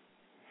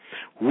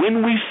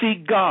 When we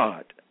see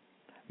God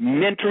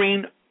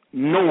mentoring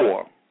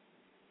Noah,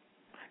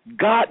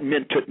 God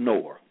mentored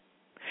Noah.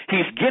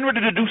 He's getting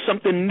ready to do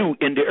something new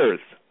in the earth.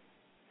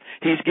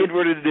 He's getting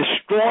ready to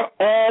destroy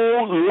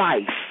all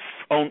life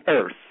on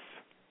earth.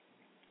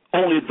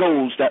 Only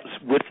those that's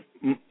with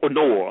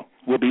Noah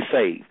will be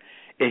saved.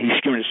 And he's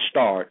going to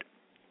start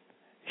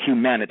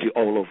humanity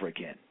all over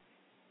again.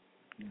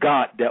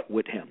 God dealt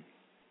with him.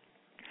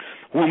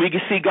 When we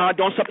can see God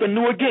doing something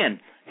new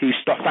again, he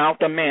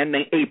found a man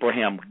named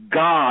Abraham.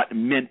 God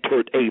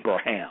mentored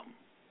Abraham.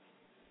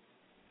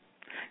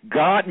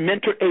 God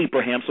mentored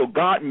Abraham, so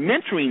God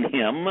mentoring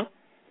him,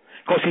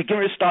 because he's getting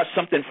ready to start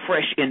something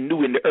fresh and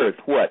new in the earth.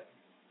 What?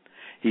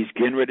 He's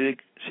getting ready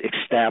to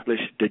establish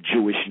the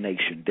Jewish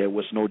nation. There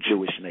was no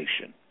Jewish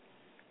nation.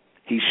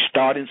 He's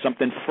starting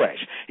something fresh.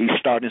 He's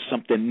starting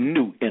something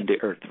new in the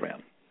earth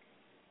realm.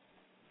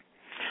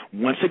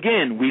 Once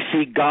again, we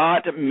see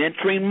God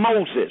mentoring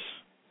Moses.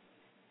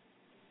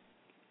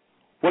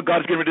 What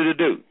God is getting ready to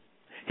do?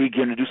 He's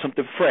getting ready to do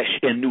something fresh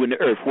and new in the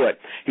earth. What?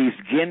 He's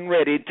getting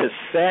ready to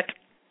set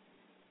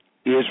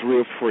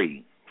Israel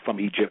free from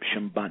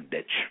Egyptian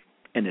bondage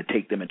and to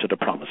take them into the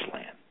promised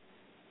land.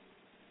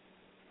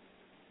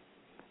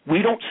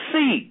 We don't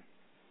see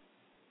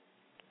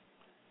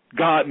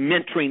God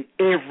mentoring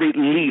every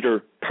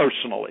leader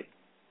personally.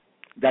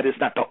 That is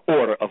not the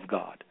order of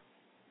God.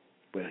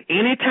 But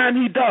anytime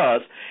he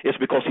does, it's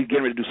because he's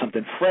getting ready to do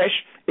something fresh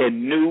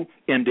and new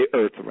in the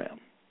earth realm.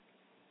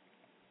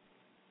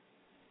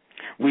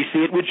 We see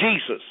it with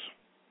Jesus.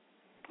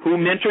 Who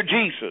mentored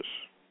Jesus?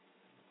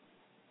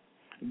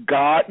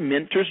 God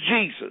mentors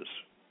Jesus.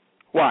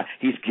 Why?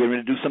 He's getting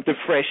ready to do something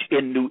fresh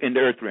and new in the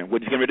earth realm.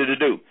 What is he getting ready to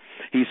do?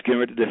 He's getting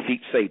ready to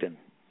defeat Satan.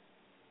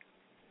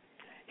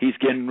 He's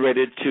getting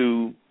ready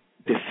to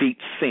defeat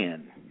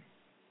sin.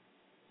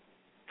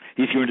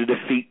 He's going to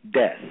defeat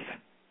death.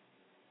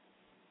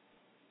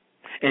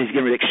 And he's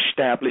going to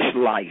establish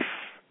life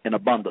in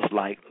abundance,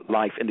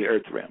 life in the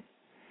earth realm.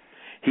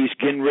 He's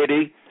getting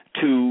ready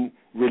to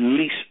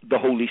release the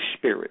Holy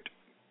Spirit,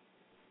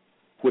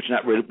 which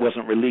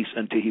wasn't released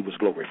until he was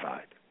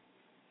glorified.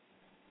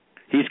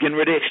 He's getting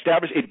ready to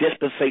establish a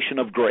dispensation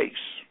of grace,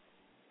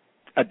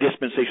 a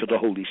dispensation of the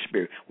Holy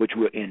Spirit, which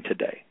we're in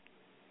today.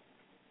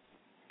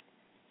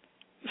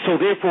 So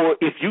therefore,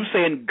 if you're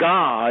saying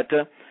God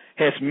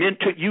has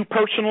mentored you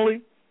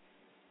personally,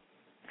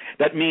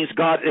 that means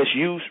God has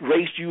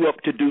raised you up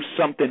to do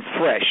something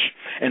fresh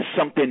and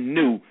something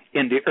new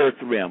in the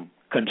earth realm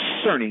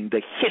concerning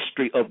the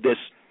history of this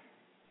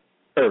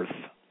earth,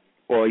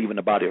 or even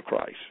the body of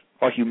Christ,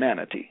 or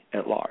humanity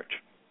at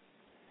large.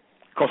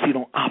 Because he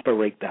don't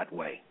operate that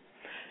way.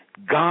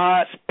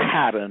 God's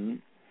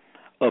pattern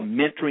of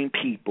mentoring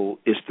people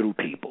is through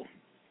people.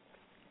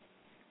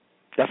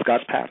 That's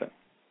God's pattern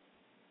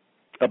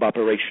of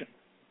operation.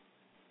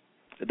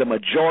 The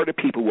majority of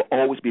people will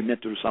always be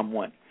mentored through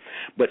someone.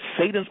 But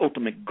Satan's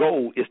ultimate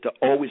goal is to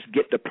always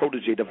get the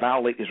protege to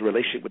violate his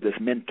relationship with his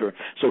mentor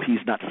so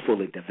he's not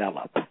fully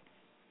developed.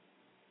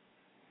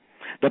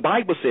 The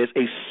Bible says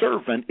a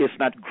servant is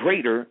not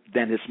greater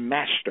than his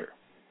master,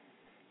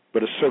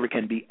 but a servant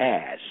can be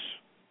as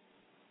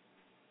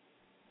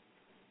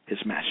his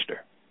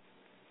master.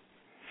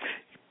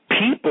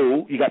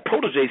 People, you got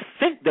proteges,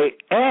 think they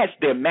as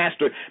their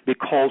master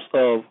because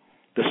of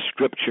the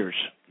scriptures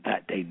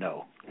that they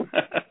know,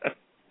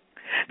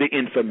 the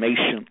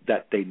information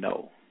that they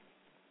know,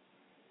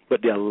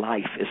 but their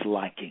life is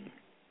lacking.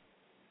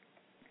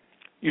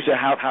 You say,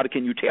 how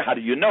can you tell? How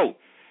do you know?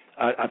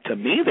 To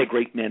me, they're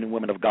great men and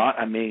women of God.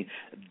 I mean,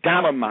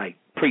 dynamite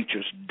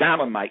preachers,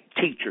 dynamite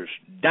teachers,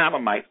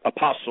 dynamite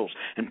apostles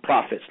and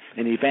prophets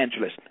and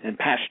evangelists and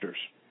pastors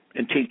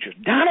and teachers.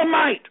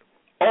 Dynamite.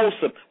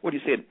 Awesome. What do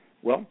you say?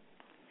 Well,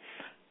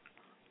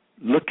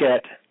 I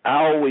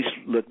always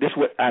look, this is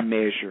what I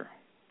measure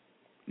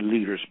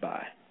leaders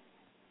by.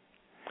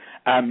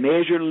 I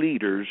measure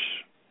leaders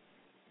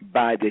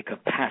by their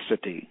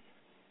capacity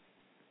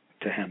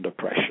to handle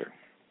pressure,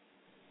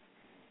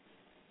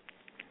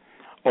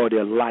 or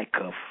their lack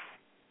of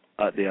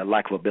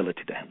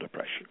ability to handle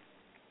pressure.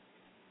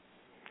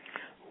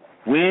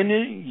 When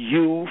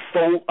you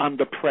fall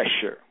under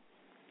pressure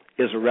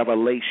is a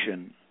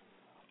revelation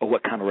of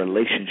what kind of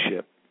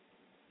relationship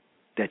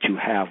that you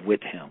have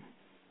with him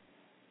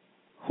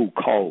who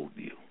called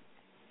you.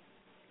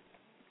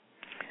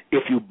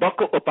 If you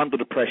buckle up under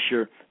the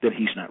pressure, then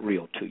he's not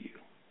real to you.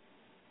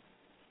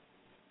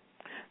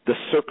 The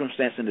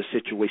circumstance and the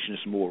situation is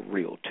more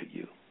real to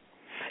you.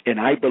 And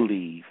I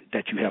believe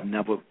that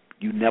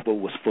you never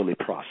was fully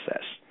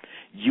processed.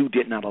 You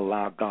did not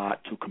allow God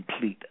to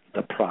complete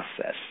the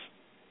process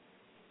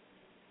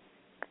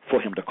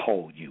for him to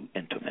call you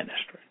into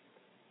ministry.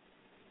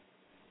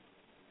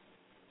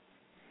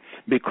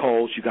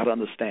 Because you got to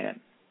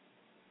understand,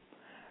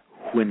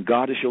 when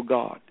God is your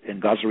God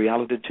and God's a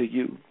reality to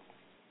you,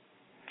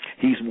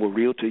 he's more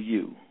real to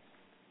you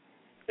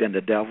than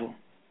the devil,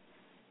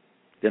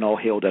 than all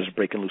hell that is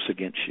breaking loose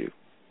against you,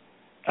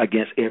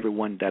 against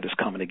everyone that is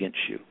coming against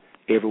you,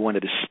 everyone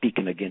that is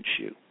speaking against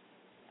you.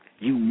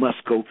 You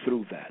must go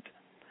through that.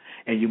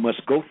 And you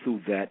must go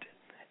through that,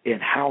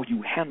 and how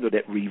you handle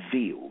that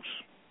reveals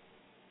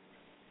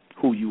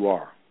who you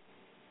are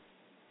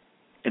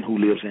and who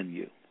lives in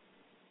you.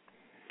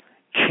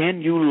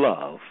 Can you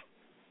love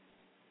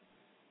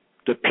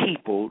the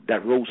people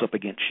that rose up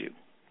against you?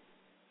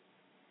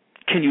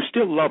 Can you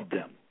still love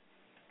them?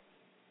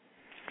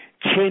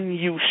 Can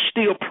you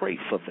still pray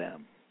for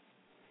them?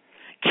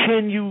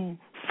 Can you,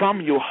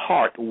 from your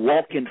heart,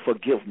 walk in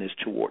forgiveness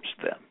towards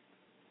them?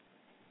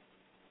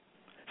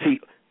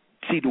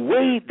 See, the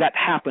way that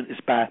happens is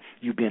by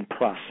you being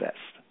processed.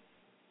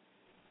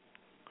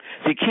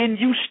 See, can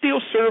you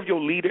still serve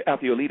your leader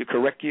after your leader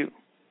correct you?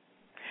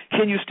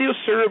 Can you still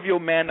serve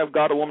your man of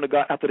God or woman of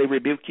God after they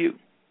rebuke you?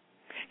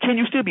 Can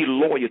you still be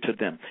loyal to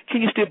them?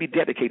 Can you still be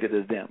dedicated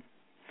to them?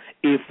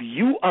 If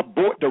you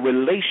abort the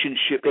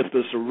relationship, if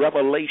there's a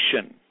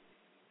revelation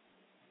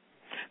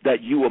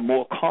that you are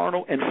more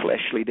carnal and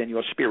fleshly than you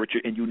are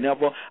spiritual, and you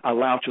never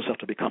allowed yourself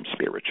to become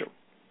spiritual.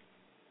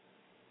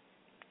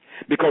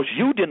 Because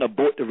you didn't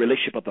abort the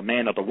relationship of the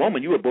man or the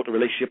woman, you abort the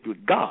relationship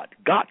with God.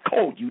 God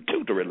called you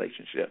to the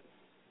relationship.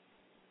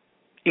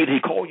 Either he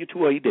called you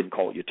to it or he didn't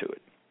call you to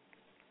it.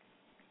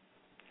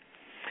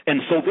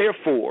 And so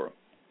therefore,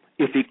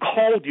 if he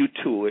called you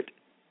to it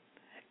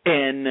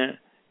and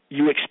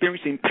you're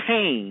experiencing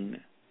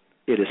pain,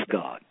 it is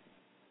God.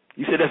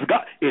 You say that's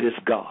God? It is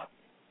God.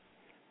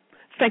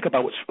 Think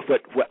about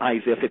what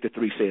Isaiah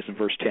 53 says in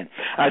verse 10.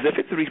 Isaiah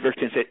 53 verse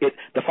 10 said,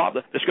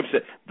 the scripture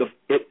said,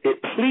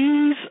 it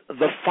pleased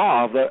the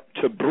father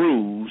to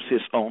bruise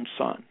his own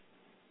son.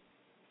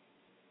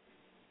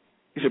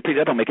 You said, please,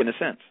 that don't make any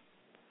sense.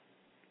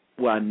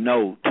 Well, I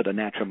know to the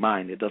natural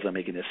mind it doesn't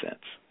make any sense.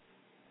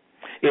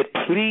 It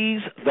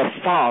pleased the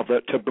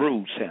father to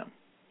bruise him.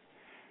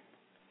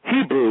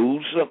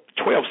 Hebrews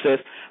 12 says,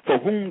 for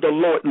whom the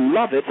Lord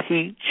loveth,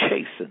 he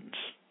chastens,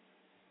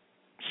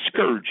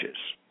 scourges.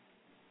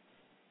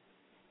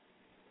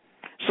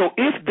 So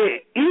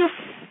if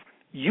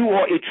you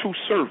are a true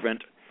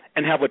servant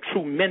and have a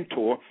true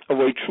mentor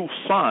or a true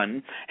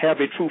son, have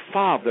a true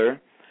father,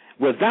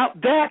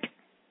 without that,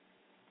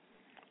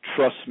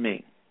 trust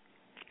me,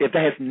 if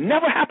that has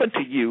never happened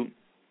to you,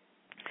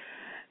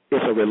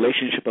 it's a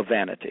relationship of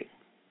vanity.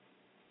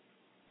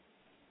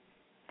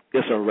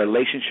 It's a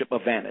relationship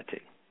of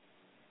vanity.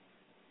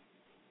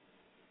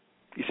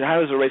 You say,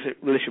 how is a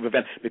relationship of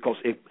vanity? Because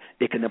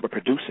it can never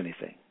produce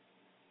anything.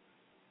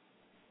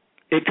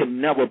 It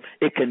can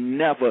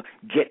never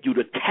get you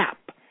to tap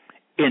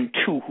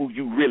into who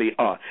you really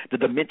are, the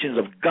dimensions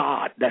of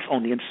God that's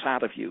on the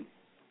inside of you.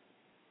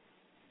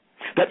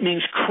 That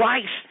means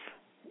Christ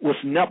was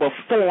never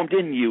formed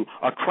in you,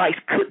 or Christ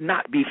could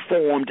not be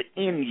formed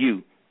in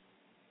you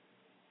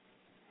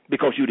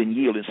because you didn't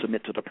yield and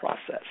submit to the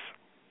process.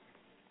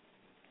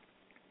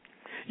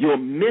 Your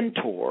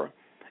mentor,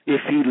 if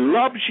he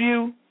loves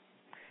you,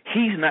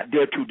 He's not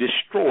there to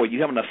destroy.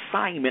 You have an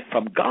assignment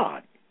from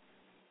God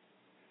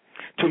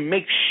to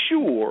make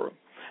sure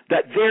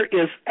that there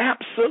is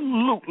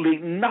absolutely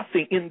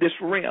nothing in this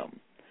realm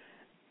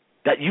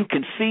that you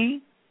can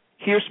see,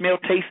 hear, smell,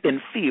 taste,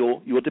 and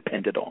feel you are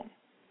dependent on.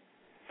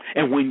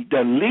 And when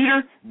the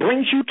leader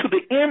brings you to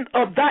the end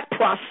of that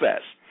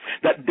process,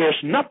 that there's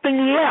nothing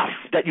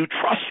left that you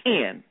trust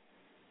in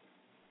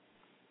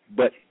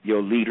but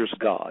your leader's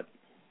God,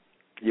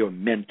 your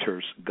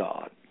mentor's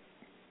God,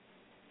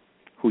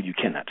 who you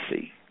cannot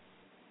see.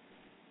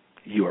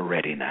 You are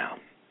ready now.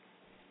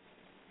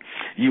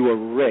 You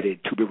are ready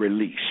to be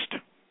released.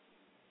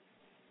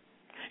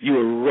 You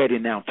are ready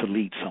now to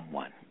lead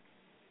someone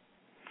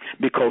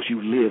because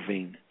you're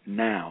living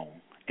now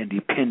and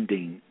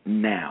depending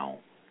now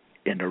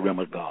in the realm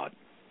of God,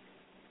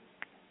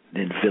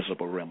 the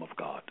invisible realm of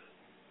God,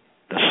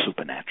 the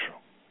supernatural.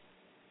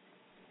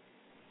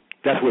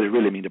 That's what it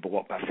really means to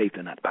walk by faith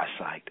and not by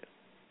sight.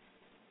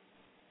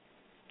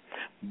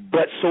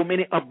 But so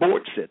many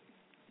aborts it.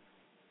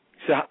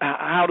 So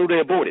how do they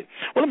abort it?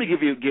 Well, let me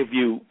give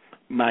you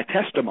my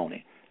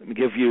testimony. Let me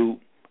give you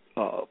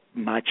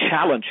my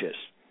challenges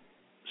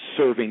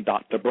serving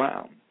Dr.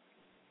 Brown.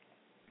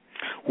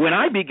 When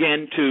I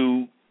began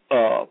to,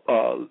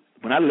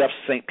 when I left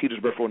St.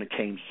 Petersburg and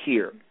came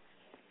here,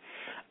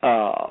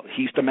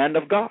 he's the man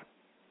of God.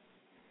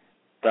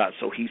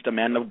 So he's the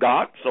man of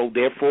God. So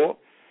therefore,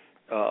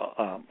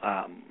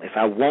 if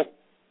I want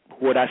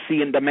what I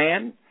see in the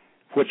man,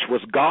 which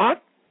was God,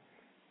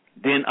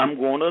 then I'm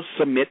going to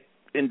submit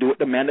and do what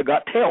the man of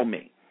God tell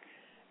me.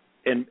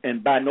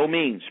 And by no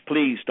means,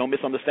 please don't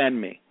misunderstand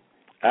me.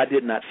 I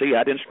did not say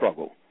I didn't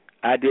struggle.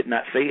 I did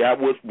not say I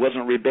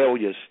wasn't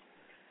rebellious.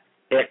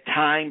 At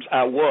times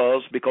I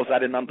was, because I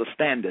didn't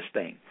understand this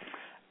thing.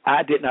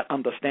 I did not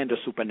understand the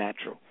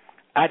supernatural.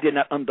 I did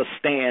not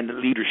understand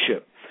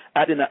leadership.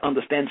 I did not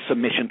understand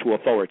submission to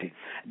authority.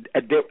 I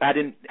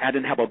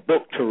didn't have a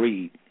book to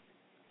read.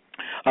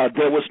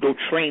 There was no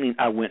training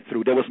I went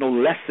through. There was no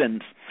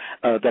lessons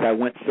that I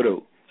went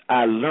through.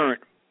 I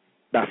learned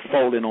by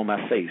falling on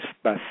my face,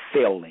 by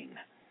failing,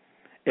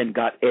 and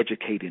God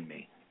educating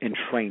me and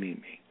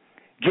training me.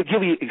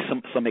 Give you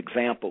some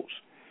examples.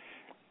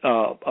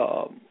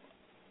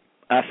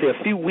 I say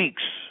a few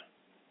weeks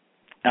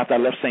after I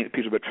left St.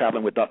 Petersburg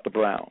traveling with Dr.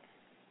 Brown,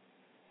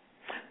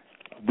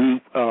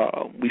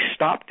 we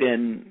stopped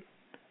in,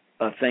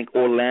 I think,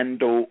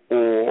 Orlando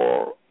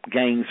or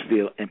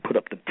Gainesville and put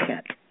up the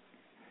tent.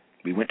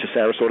 We went to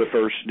Sarasota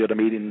first, did a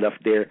meeting,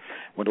 left there,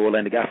 went to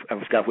Orlando.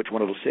 I forgot which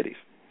one of those cities.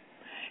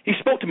 He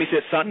spoke to me,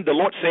 said, son, the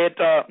Lord said,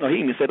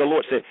 the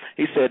Lord said,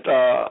 he said,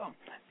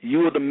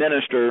 you are the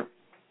minister,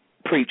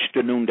 preach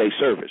the noonday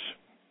service.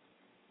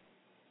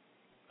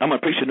 I'm going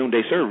to preach the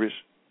noonday service.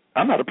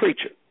 I'm not a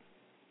preacher.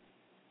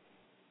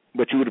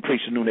 But you would have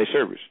preached the noonday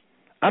service.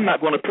 I'm not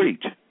going to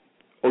preach.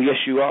 Oh, yes,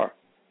 you are.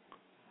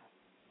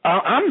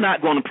 I'm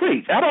not going to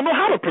preach. I don't know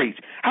how to preach.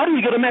 How do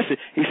you get a message?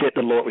 He said,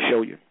 the Lord will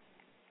show you.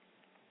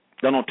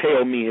 Don't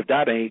tell me if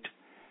that ain't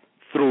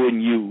throwing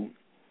you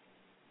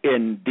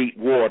in deep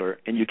water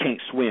and you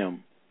can't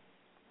swim.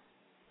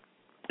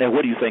 And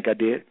what do you think I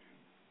did?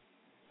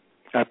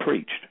 I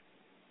preached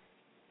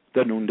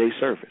the noonday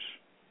service.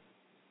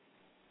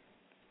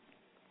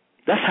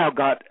 That's how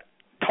God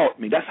taught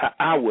me. That's how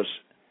I was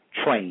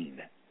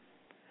trained.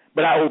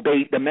 But I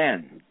obeyed the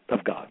man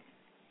of God.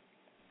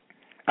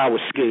 I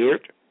was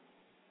scared.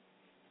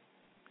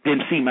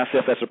 Didn't see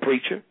myself as a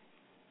preacher.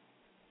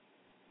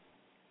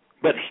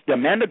 But the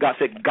man of God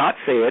said,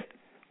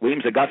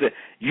 William said, God said,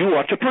 you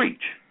are to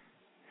preach.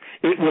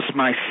 It was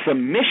my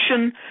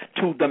submission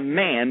to the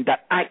man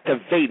that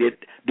activated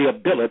the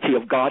ability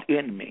of God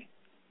in me.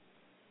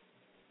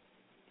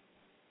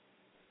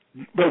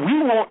 But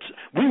we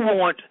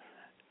want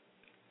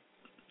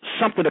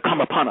something to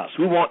come upon us.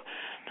 We want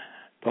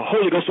the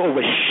Holy Ghost to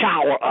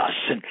overshower us,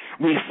 and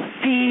we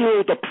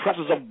feel the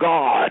presence of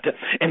God,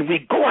 and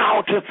we go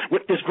out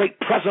with this great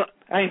presence.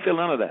 I ain't feel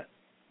none of that.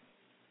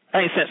 I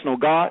ain't sensed no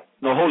God,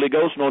 no Holy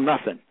Ghost, no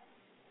nothing.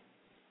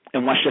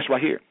 And watch this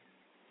right here.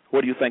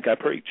 What do you think I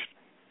preached?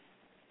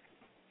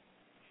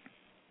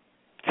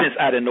 Since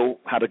I didn't know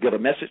how to get a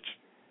message,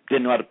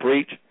 didn't know how to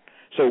preach.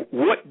 So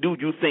what do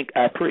you think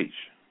I preached?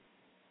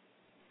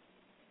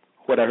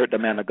 What I heard the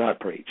man of God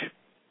preach.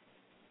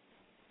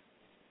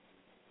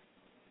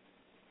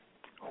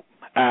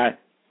 I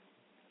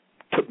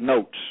took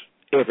notes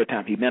every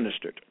time he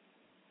ministered.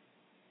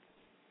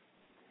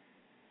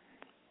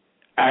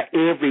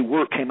 Every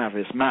word came out of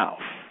his mouth.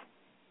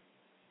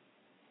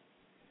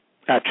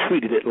 I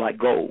treated it like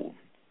gold.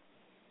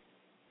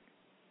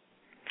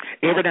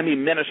 Every time he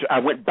ministered, I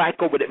went back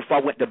over it before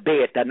I went to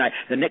bed that night.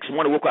 The next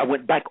morning I woke up, I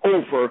went back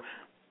over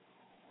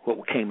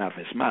what came out of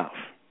his mouth.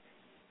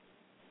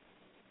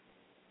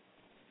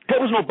 There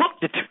was no book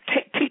to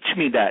teach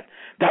me that.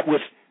 That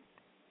was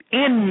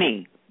in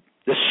me.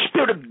 The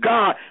Spirit of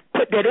God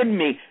put that in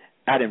me.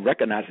 I didn't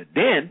recognize it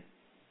then.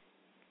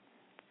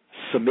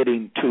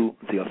 Submitting to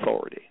the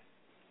authority.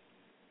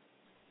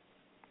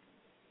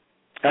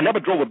 I never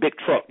drove a big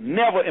truck.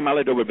 Never in my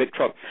life drove a big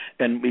truck.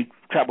 And we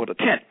traveled with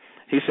a tent.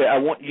 He said, I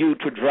want you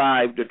to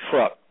drive the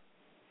truck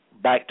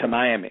back to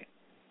Miami.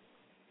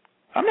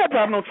 I'm not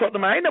driving no truck to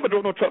Miami. I ain't never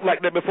drove no truck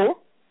like that before.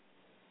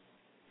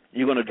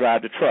 You're going to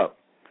drive the truck.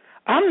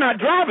 I'm not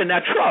driving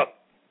that truck.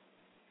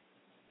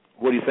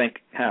 What do you think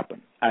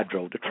happened? I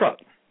drove the truck.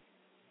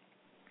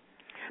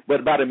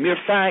 But by the mere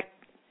fact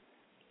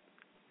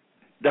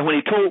that when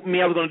he told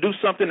me I was going to do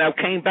something, I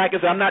came back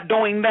and said, I'm not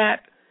doing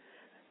that,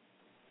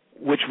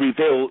 which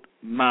revealed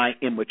my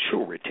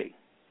immaturity.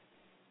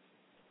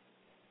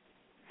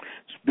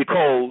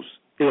 Because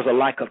it was a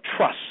lack of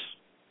trust.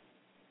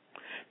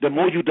 The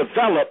more you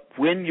develop,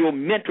 when your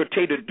mentor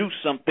tells you to do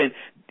something,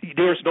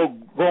 there's no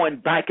going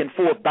back and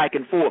forth, back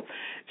and forth.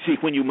 See,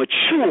 when you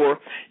mature,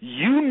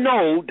 you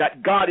know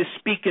that God is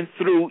speaking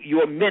through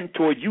your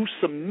mentor. You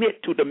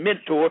submit to the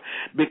mentor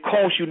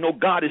because you know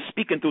God is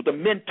speaking through the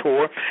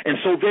mentor. And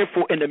so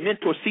therefore, and the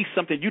mentor sees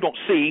something you don't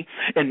see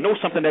and knows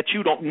something that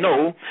you don't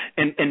know,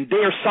 and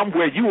they're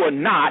somewhere you are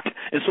not.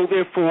 And so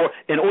therefore,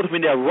 in order for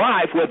me to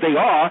arrive where they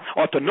are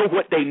or to know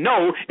what they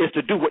know is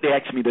to do what they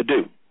ask me to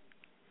do.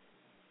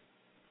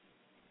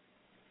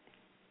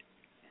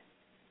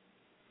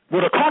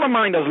 Well, the carnal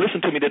mind that's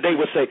listening to me today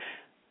would say,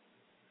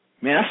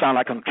 man, that sounds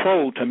like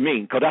control to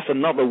me, because that's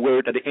another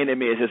word that the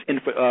enemy is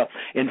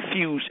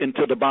infused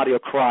into the body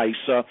of Christ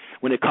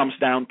when it comes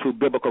down to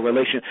biblical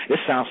relation. It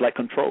sounds like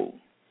control.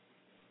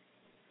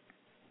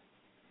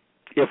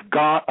 If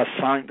God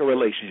assigned the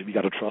relationship, you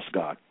got to trust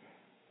God.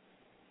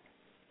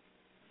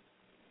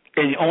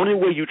 And the only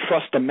way you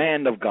trust the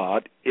man of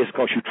God is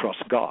because you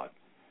trust God.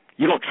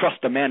 You don't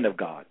trust the man of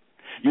God.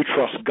 You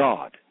trust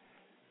God.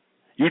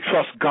 You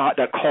trust God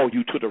that called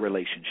you to the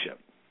relationship.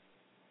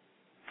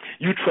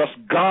 You trust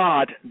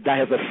God that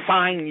has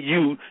assigned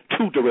you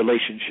to the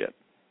relationship.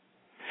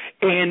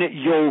 And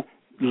your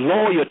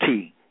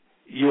loyalty,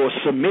 your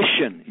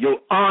submission, your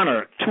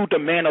honor to the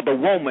man or the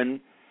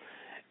woman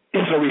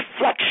is a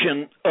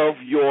reflection of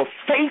your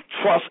faith,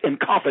 trust, and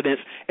confidence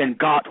in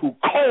God who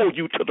called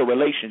you to the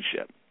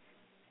relationship.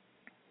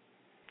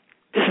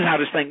 This is how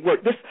this thing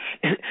works.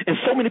 And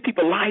so many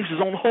people's lives is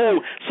on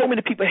hold. So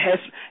many people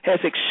has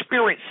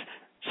experienced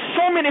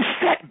so many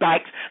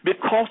setbacks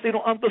because they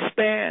don't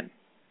understand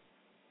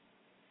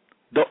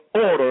the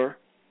order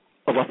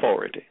of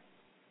authority.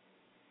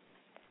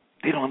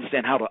 They don't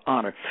understand how to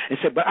honor. And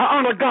say, but I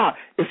honor God.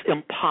 It's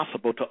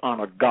impossible to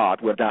honor God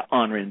without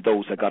honoring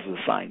those that God has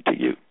assigned to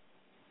you.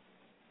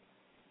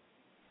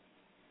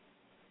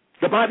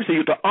 The Bible says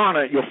you to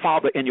honor your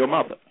father and your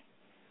mother.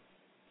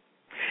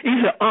 He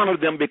said honor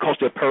them because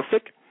they're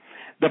perfect.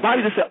 The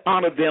Bible says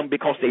honor them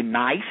because they're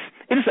nice.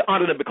 It says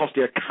honor them because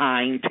they're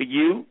kind to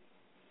you.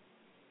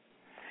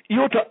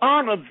 You're to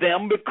honor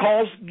them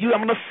because you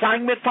have an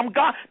assignment from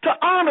God to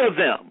honor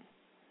them.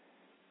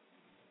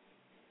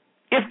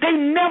 If they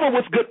never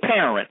was good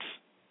parents,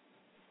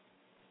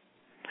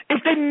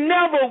 if they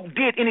never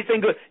did anything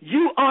good,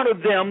 you honor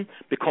them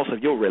because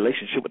of your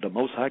relationship with the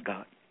Most High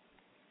God.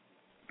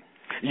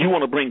 You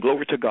want to bring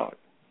glory to God.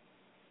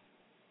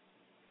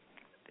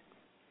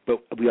 But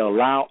we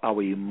allow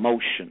our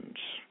emotions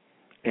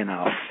and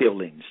our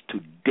feelings to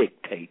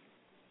dictate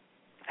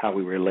how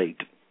we relate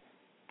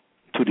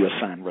to the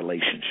assigned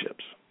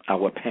relationships,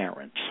 our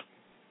parents.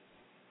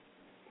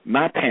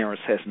 My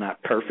parents has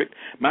not perfect.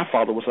 My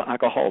father was an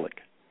alcoholic.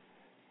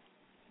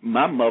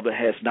 My mother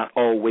has not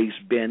always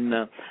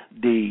been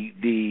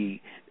the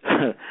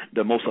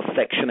most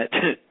affectionate.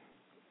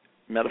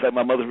 Matter of fact,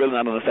 my mother's really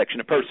not an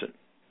affectionate person.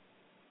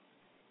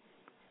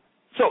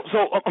 So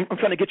I'm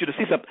trying to get you to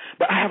see something,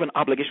 but I have an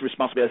obligation,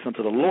 responsibility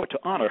unto the Lord to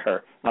honor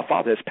her. My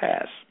father has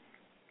passed.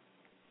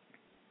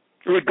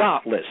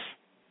 Regardless,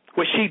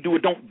 what she do or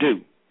don't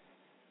do.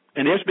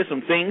 And there's been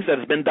some things that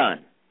has been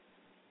done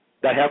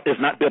that is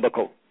not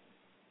biblical.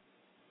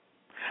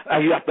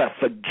 You have to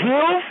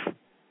forgive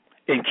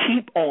and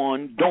keep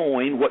on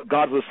doing what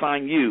God will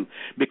assign you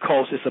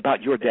because it's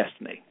about your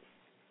destiny.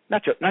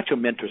 Not your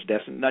mentor's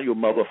destiny, not your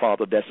mother or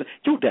father's destiny,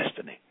 your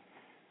destiny.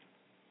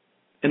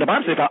 And the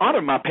Bible says if I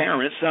honor my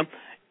parents,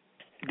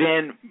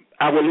 then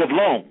I will live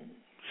long.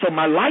 So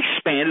my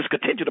lifespan is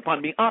contingent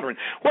upon me honoring.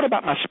 What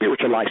about my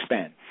spiritual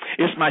lifespan?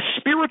 Is my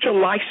spiritual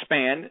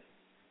lifespan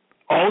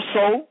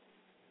also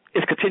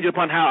is contingent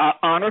upon how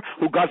I honor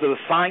who God has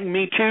assigned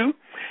me to?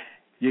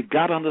 You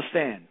got to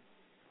understand,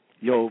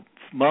 your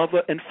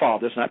mother and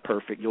father is not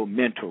perfect. Your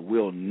mentor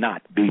will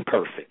not be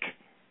perfect.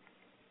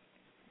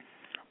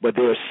 But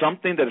there is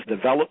something that is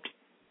developed,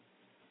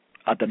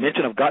 a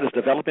dimension of God is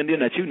developing in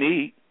that you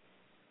need.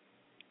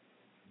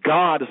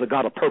 God is a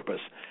God of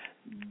purpose.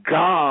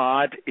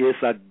 God is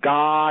a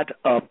God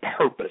of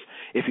purpose.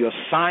 If you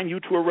assign you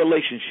to a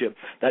relationship,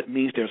 that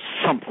means there's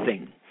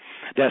something.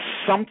 There's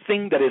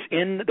something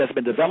that's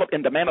been developed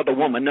in the man or the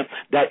woman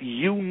that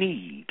you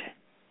need.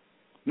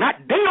 Not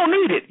they don't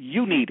need it,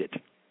 you need it.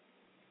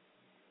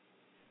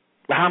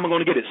 But how am I going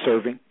to get it?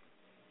 Serving.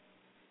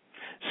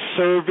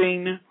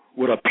 Serving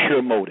with a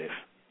pure motive.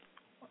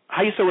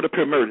 How you serve with a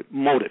pure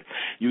motive?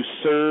 You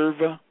serve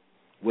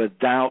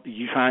without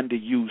you trying to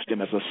use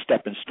them as a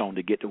stepping stone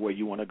to get to where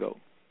you want to go.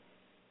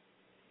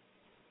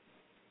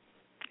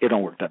 It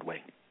don't work that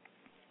way.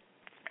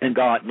 And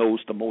God knows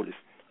the motive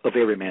of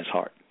every man's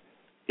heart,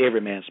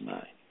 every man's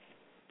mind.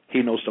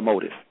 He knows the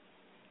motive.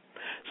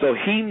 So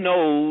he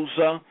knows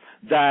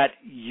that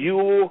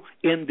you're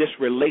in this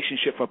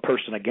relationship for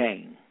personal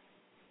gain,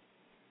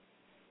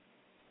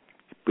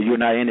 but you're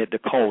not in it to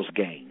cause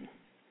gain.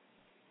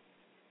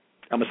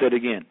 I'm going to say it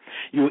again.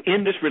 You're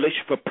in this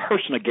relationship for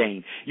personal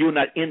gain. You're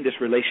not in this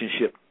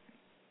relationship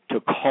to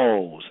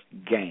cause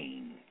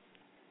gain.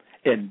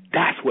 And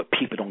that's what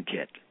people don't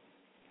get.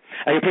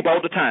 I hear people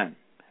all the time.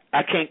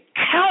 I can't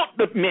count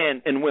the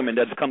men and women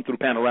that have come through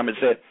Panorama and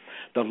said,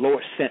 the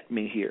Lord sent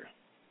me here.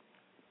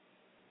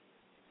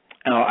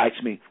 And I'll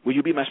ask me, will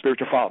you be my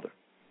spiritual father?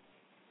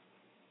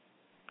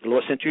 The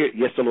Lord sent you here?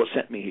 Yes, the Lord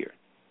sent me here.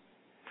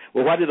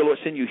 Well, why did the Lord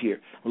send you here?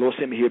 The Lord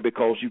sent me here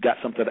because you got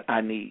something that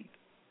I need.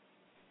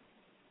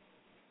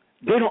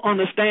 They don't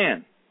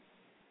understand.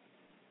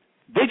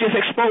 They just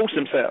expose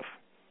themselves.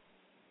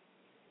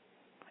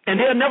 And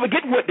they'll never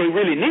get what they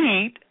really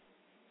need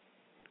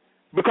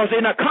because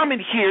they're not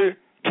coming here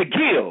to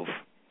give.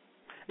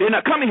 They're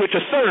not coming here to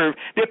serve.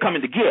 They're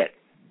coming to get.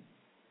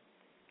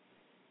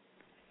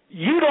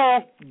 You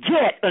don't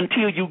get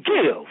until you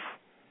give.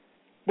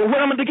 But what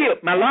am I to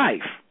give? My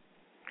life.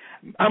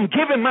 I'm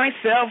giving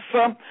myself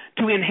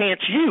to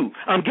enhance you.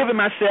 I'm giving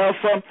myself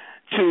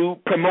to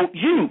promote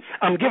you.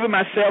 I'm giving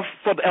myself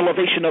for the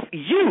elevation of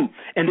you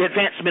and the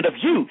advancement of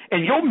you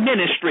and your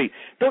ministry.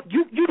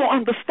 You don't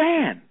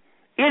understand.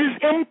 It is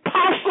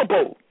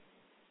impossible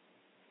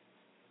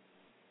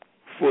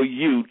for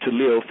you to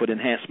live for the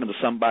enhancement of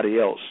somebody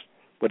else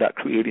without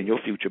creating your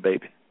future,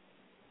 baby.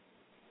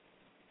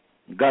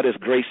 God has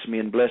graced me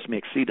and blessed me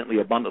exceedingly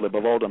abundantly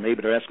above all that I'm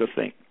able to ask or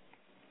think,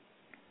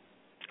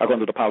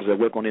 according to the powers that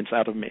work on the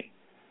inside of me,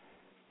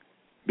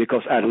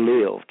 because I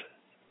lived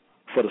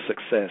for the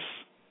success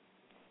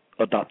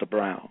of Dr.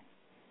 Brown.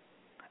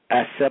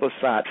 I set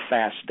aside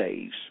fast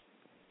days.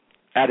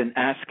 I didn't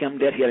ask him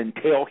that. He didn't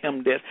tell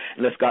him that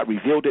unless God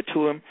revealed it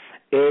to him.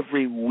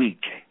 Every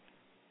week,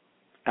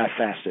 I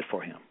fasted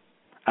for him.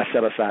 I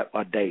set aside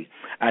a day.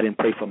 I didn't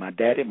pray for my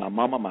daddy, my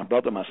mama, my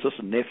brother, my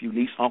sister, nephew,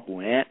 niece, uncle,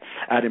 and aunt.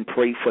 I didn't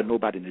pray for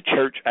nobody in the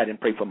church. I didn't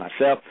pray for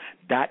myself.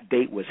 That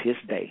day was his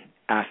day.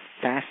 I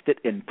fasted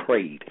and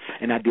prayed,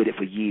 and I did it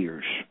for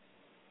years.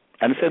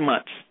 I didn't say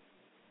months.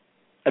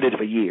 I did it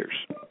for years.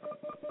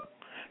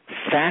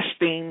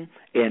 Fasting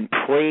and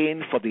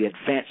praying for the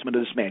advancement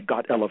of this man.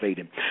 God elevated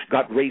him.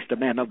 God raised the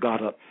man of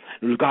God up.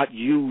 God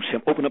used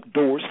him, opened up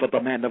doors for the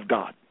man of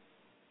God.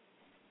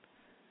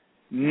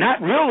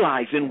 Not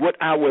realizing what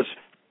I was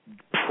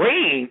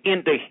praying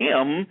into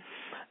him,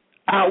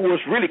 I was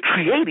really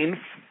creating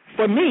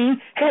for me,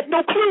 had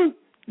no clue,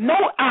 no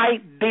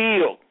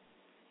idea.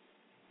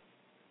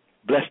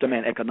 Bless the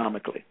man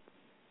economically.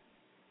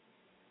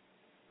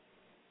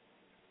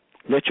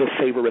 Let your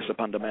favor rest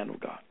upon the man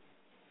of God.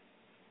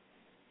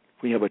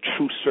 When you have a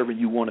true servant,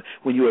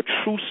 when you're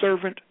a true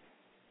servant,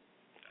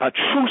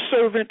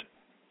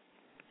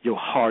 your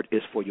heart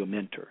is for your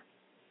mentor.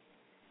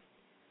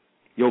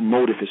 Your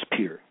motive is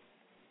pure.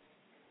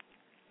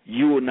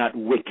 You are not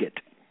wicked.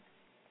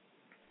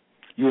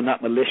 You are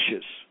not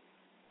malicious.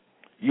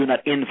 You're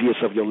not envious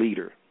of your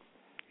leader.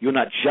 You're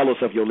not jealous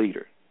of your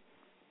leader.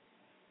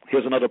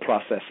 Here's another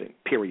processing,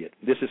 period.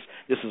 This is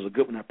a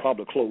good one. I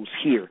probably close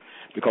here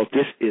because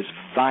this is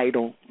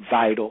vital.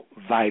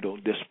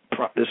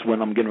 This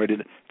one I'm getting ready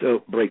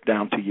to break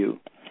down to you.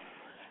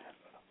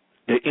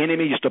 The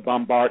enemy used to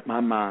bombard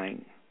my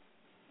mind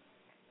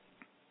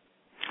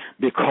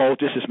because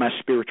this is my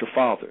spiritual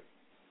father.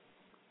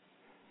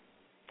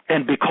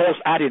 And because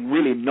I didn't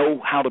really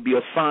know how to be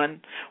a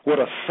son, what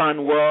a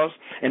son was,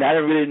 and I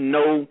didn't really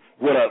know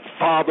what a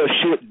father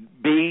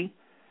should be,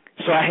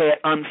 so I had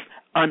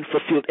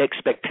unfulfilled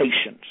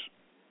expectations.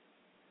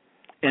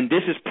 And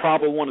this is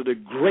probably one of the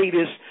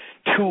greatest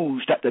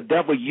tools that the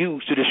devil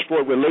used to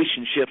destroy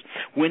relationships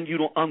when you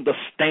don't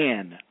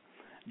understand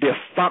the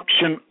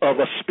function of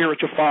a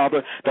spiritual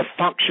father, the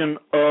function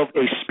of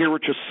a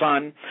spiritual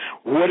son.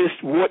 What is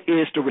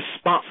the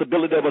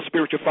responsibility of a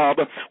spiritual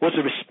father? What's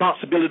the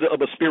responsibility of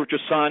a spiritual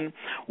son?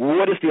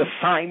 What is the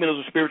assignment of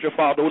a spiritual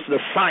father? What's the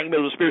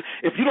assignment of the spirit?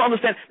 If you don't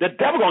understand, the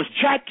devil going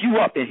to jack you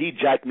up, and he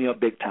jacked me up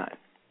big time.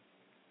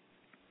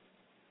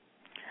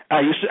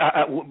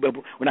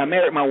 When I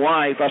married my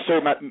wife, I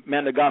served my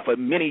man of God for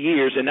many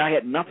years, and I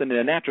had nothing in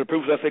the natural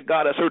proof. I said,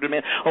 God, I served the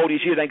man all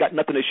these years. I ain't got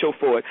nothing to show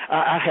for it.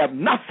 I have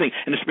nothing.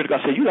 And the Spirit of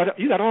God said,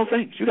 you got all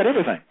things. You got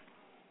everything.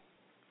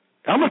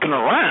 I'm looking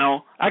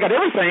around. I got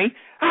everything.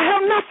 I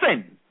have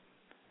nothing.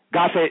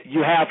 God said,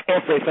 you have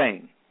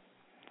everything.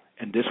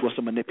 And this was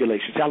the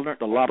manipulation. See, I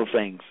learned a lot of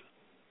things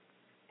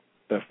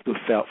that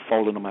felt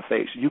falling on my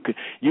face. You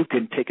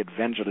can take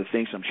advantage of the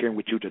things I'm sharing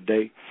with you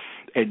today,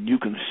 and you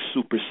can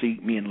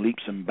supersede me in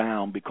leaps and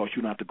bounds because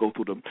you don't have to go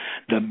through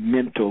the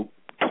mental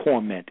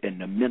torment and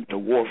the mental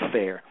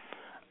warfare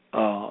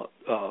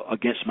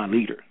against my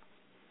leader.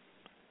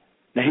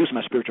 Now, he was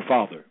my spiritual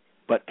father,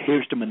 but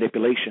here's the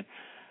manipulation.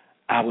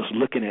 I was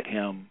looking at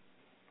him,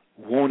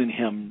 wanting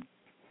him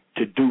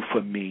to do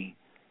for me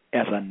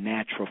as a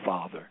natural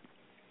father.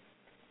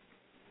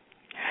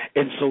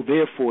 And so,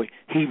 therefore,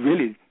 he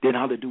really didn't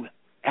have to do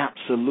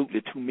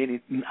absolutely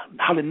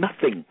hardly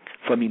nothing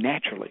for me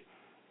naturally.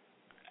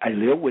 I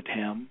lived with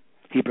him.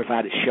 He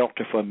provided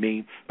shelter for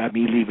me by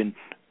me leaving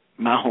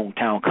my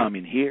hometown,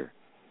 coming here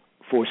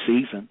for a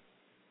season.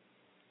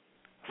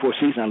 For a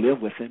season, I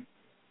lived with him.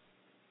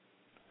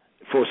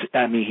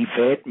 He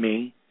fed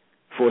me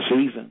for a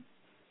season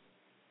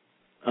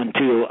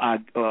until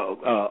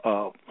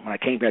when I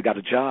came here, I got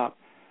a job.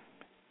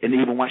 And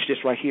even watch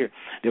this right here.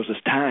 There was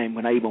this time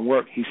when I even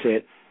worked. He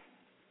said,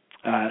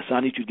 "So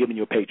I need you to give me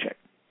your paycheck."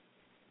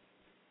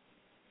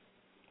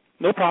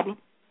 No problem.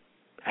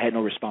 I had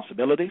no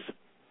responsibilities.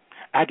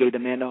 I gave the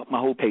man my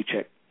whole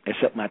paycheck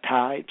except my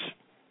tithes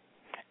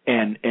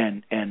and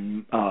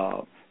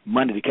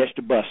money to catch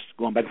the bus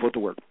going back and forth to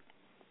work.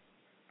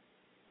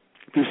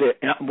 He said,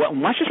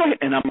 "Watch this right here."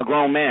 And I'm a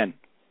grown man.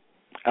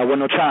 I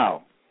wasn't no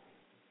child.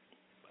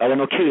 I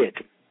wasn't no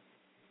kid.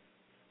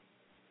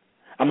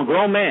 I'm a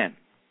grown man.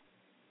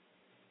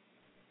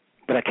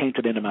 But I came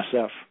to the end of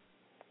myself.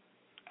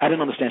 I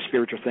didn't understand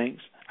spiritual things.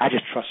 I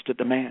just trusted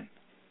the man.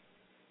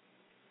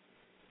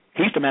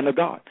 He's the man of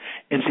God.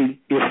 And see,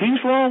 if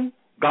he's wrong,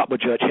 God will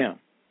judge him.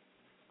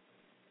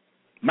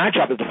 My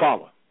job is to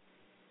follow.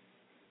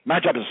 My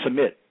job is to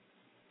submit.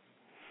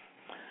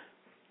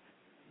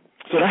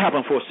 So that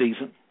happened for a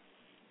season.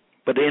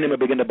 But the enemy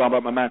began to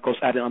bombard my mind because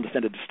I didn't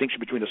understand the distinction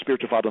between the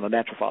spiritual father and the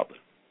natural father.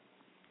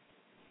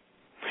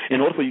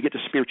 In order for you to get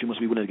the spiritual, you must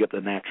be willing to get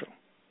the natural.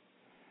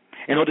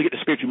 In order to get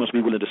the spiritual, you must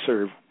be willing to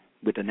serve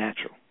with the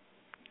natural.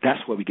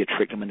 That's where we get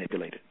tricked and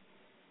manipulated.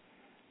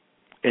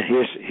 And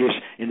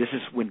and this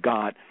is when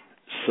God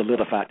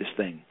solidified this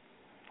thing.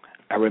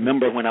 I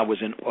remember when I was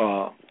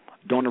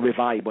doing a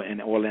revival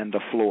in Orlando,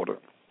 Florida,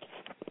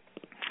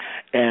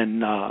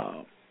 and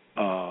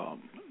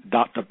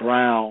Dr.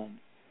 Brown.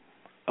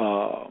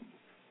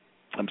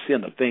 I'm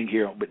seeing a thing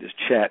here with this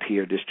chat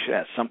here. This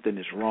chat, something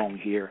is wrong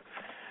here.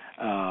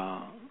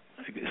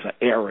 It's an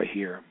error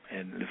here,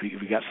 and if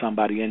you got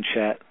somebody in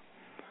chat,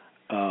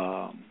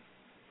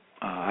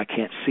 I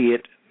can't see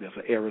it. There's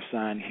an error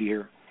sign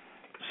here,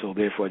 so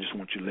therefore I just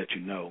want you to let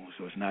you know.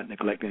 So it's not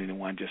neglecting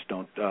anyone. Just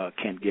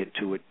can't get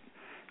to it.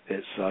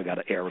 It's got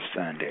an error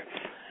sign there.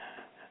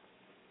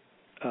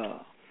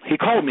 He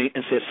called me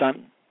and said,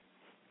 "Son,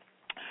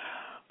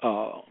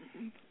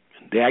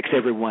 they asked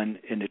everyone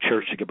in the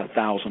church to give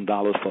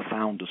 $1,000 for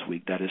Founders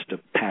Week. That is the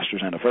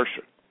pastor's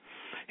anniversary."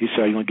 He said,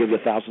 "Are you going to give you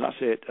 $1,000?" I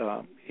said,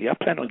 "Yeah, I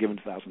plan on giving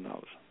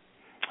 $1,000."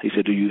 He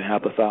said, "Do you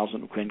have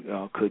 $1,000?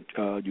 Could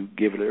you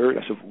give it early?"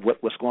 I said,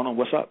 "What's going on?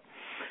 What's up?"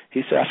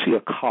 He said, "I see a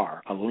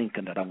car, a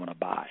Lincoln that I want to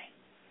buy,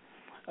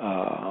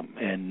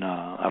 and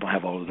I don't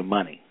have all of the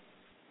money,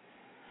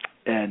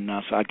 and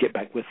so I'll get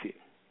back with you."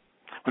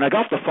 When I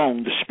got off the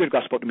phone, the Spirit of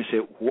God spoke to me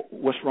and said,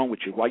 "What's wrong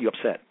with you? Why are you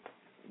upset?"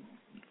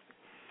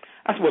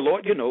 I said, "Well,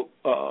 Lord,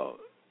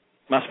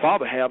 my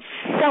father has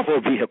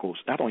several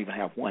vehicles. I don't even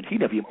have one. He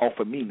never even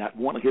offered me not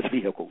one of his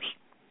vehicles."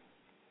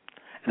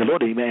 And the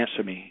Lord didn't even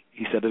answer me.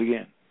 He said it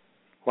again.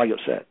 "Why are you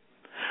upset?"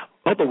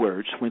 Other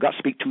words, when God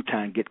speaks 2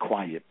 times, get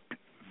quiet,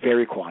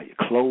 very quiet.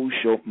 Close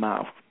your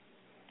mouth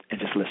and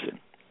just listen.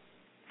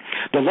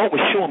 The Lord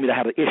was showing me that I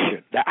had an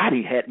issue that I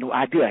had no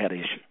idea I had an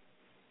issue.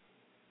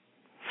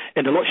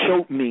 And the Lord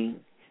showed me,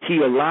 he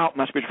allowed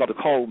my spiritual father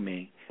to call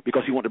me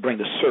because he wanted to bring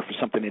to the surface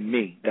something in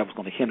me that was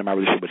going to hinder my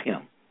relationship with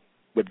him,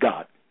 with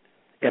God,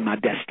 and my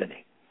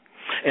destiny.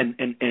 And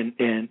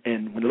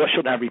when the Lord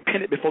showed me, I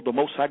repented before the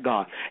Most High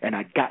God, and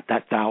I got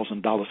that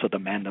 $1,000 to the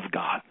man of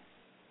God.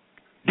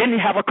 Didn't he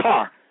have a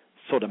car?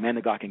 So the man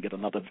of God can get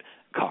another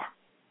car.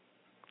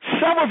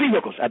 Several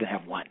vehicles. I didn't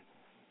have one.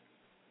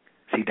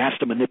 See, that's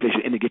the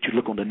manipulation and to get you to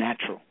look on the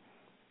natural,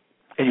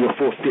 and you will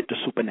forfeit the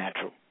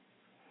supernatural.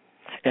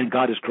 And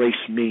God has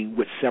graced me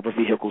with several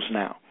vehicles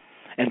now,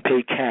 and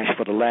paid cash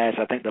for the last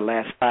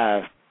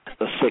 5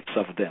 or 6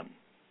 of them.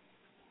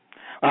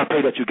 I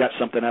pray that you got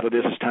something out of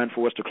this. It's time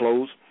for us to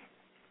close.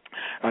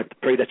 I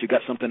pray that you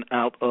got something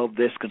out of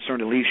this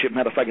concerning leadership.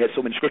 Matter of fact, I had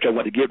so many scriptures I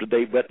wanted to give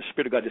today, but the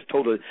Spirit of God just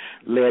totally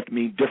led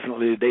me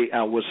differently today.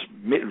 I was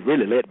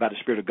really led by the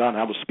Spirit of God, and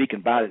I was speaking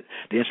by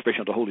the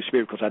inspiration of the Holy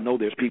Spirit, because I know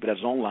there's people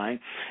that's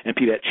online and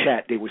people that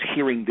chat. They was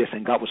hearing this,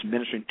 and God was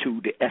ministering to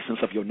the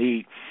essence of your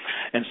need.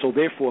 And so,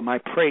 therefore, my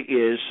prayer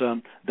is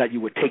that you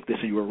would take this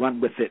and you will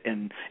run with it,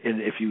 and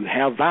if you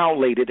have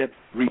violated it,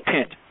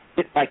 repent.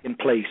 Get back in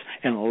place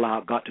and allow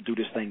God to do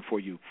this thing for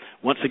you.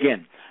 Once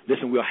again,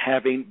 listen, we're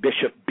having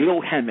Bishop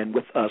Bill Hammond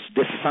with us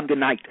this Sunday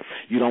night.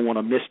 You don't want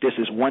to miss this.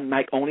 It's one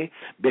night only.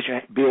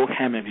 Bishop Bill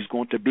Hammond is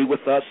going to be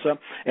with us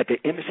at the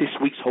Embassy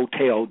Suites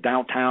Hotel,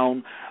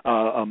 downtown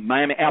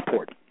Miami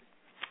Airport.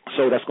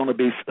 So that's going to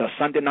be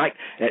Sunday night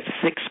at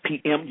 6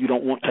 p.m. You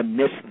don't want to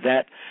miss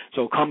that.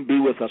 So come be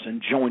with us and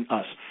join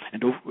us.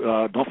 And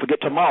don't forget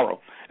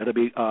tomorrow. It'll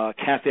be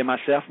Kathy and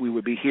myself. We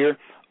will be here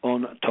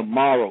on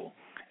tomorrow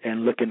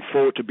and looking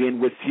forward to being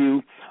with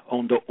you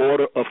on the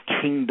Order of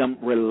Kingdom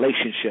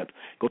Relationship.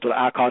 Go to the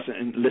archives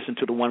and listen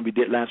to the one we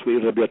did last week.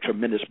 It'll be a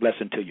tremendous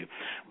blessing to you.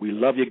 We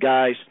love you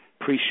guys.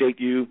 Appreciate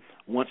you.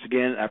 Once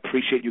again, I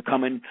appreciate you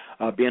coming,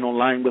 being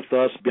online with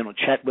us, being on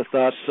chat with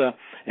us,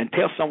 and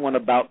tell someone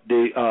about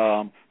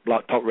the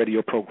Blog Talk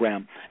Radio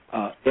program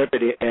every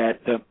day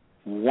at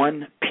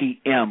 1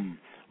 p.m.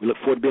 We look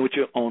forward to being with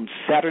you on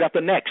Saturday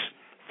after next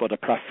for the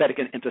prophetic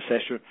and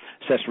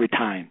intercessory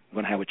time we're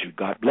going to have with you.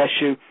 God bless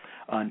you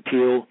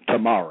until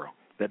tomorrow.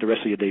 Let the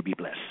rest of your day be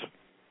blessed.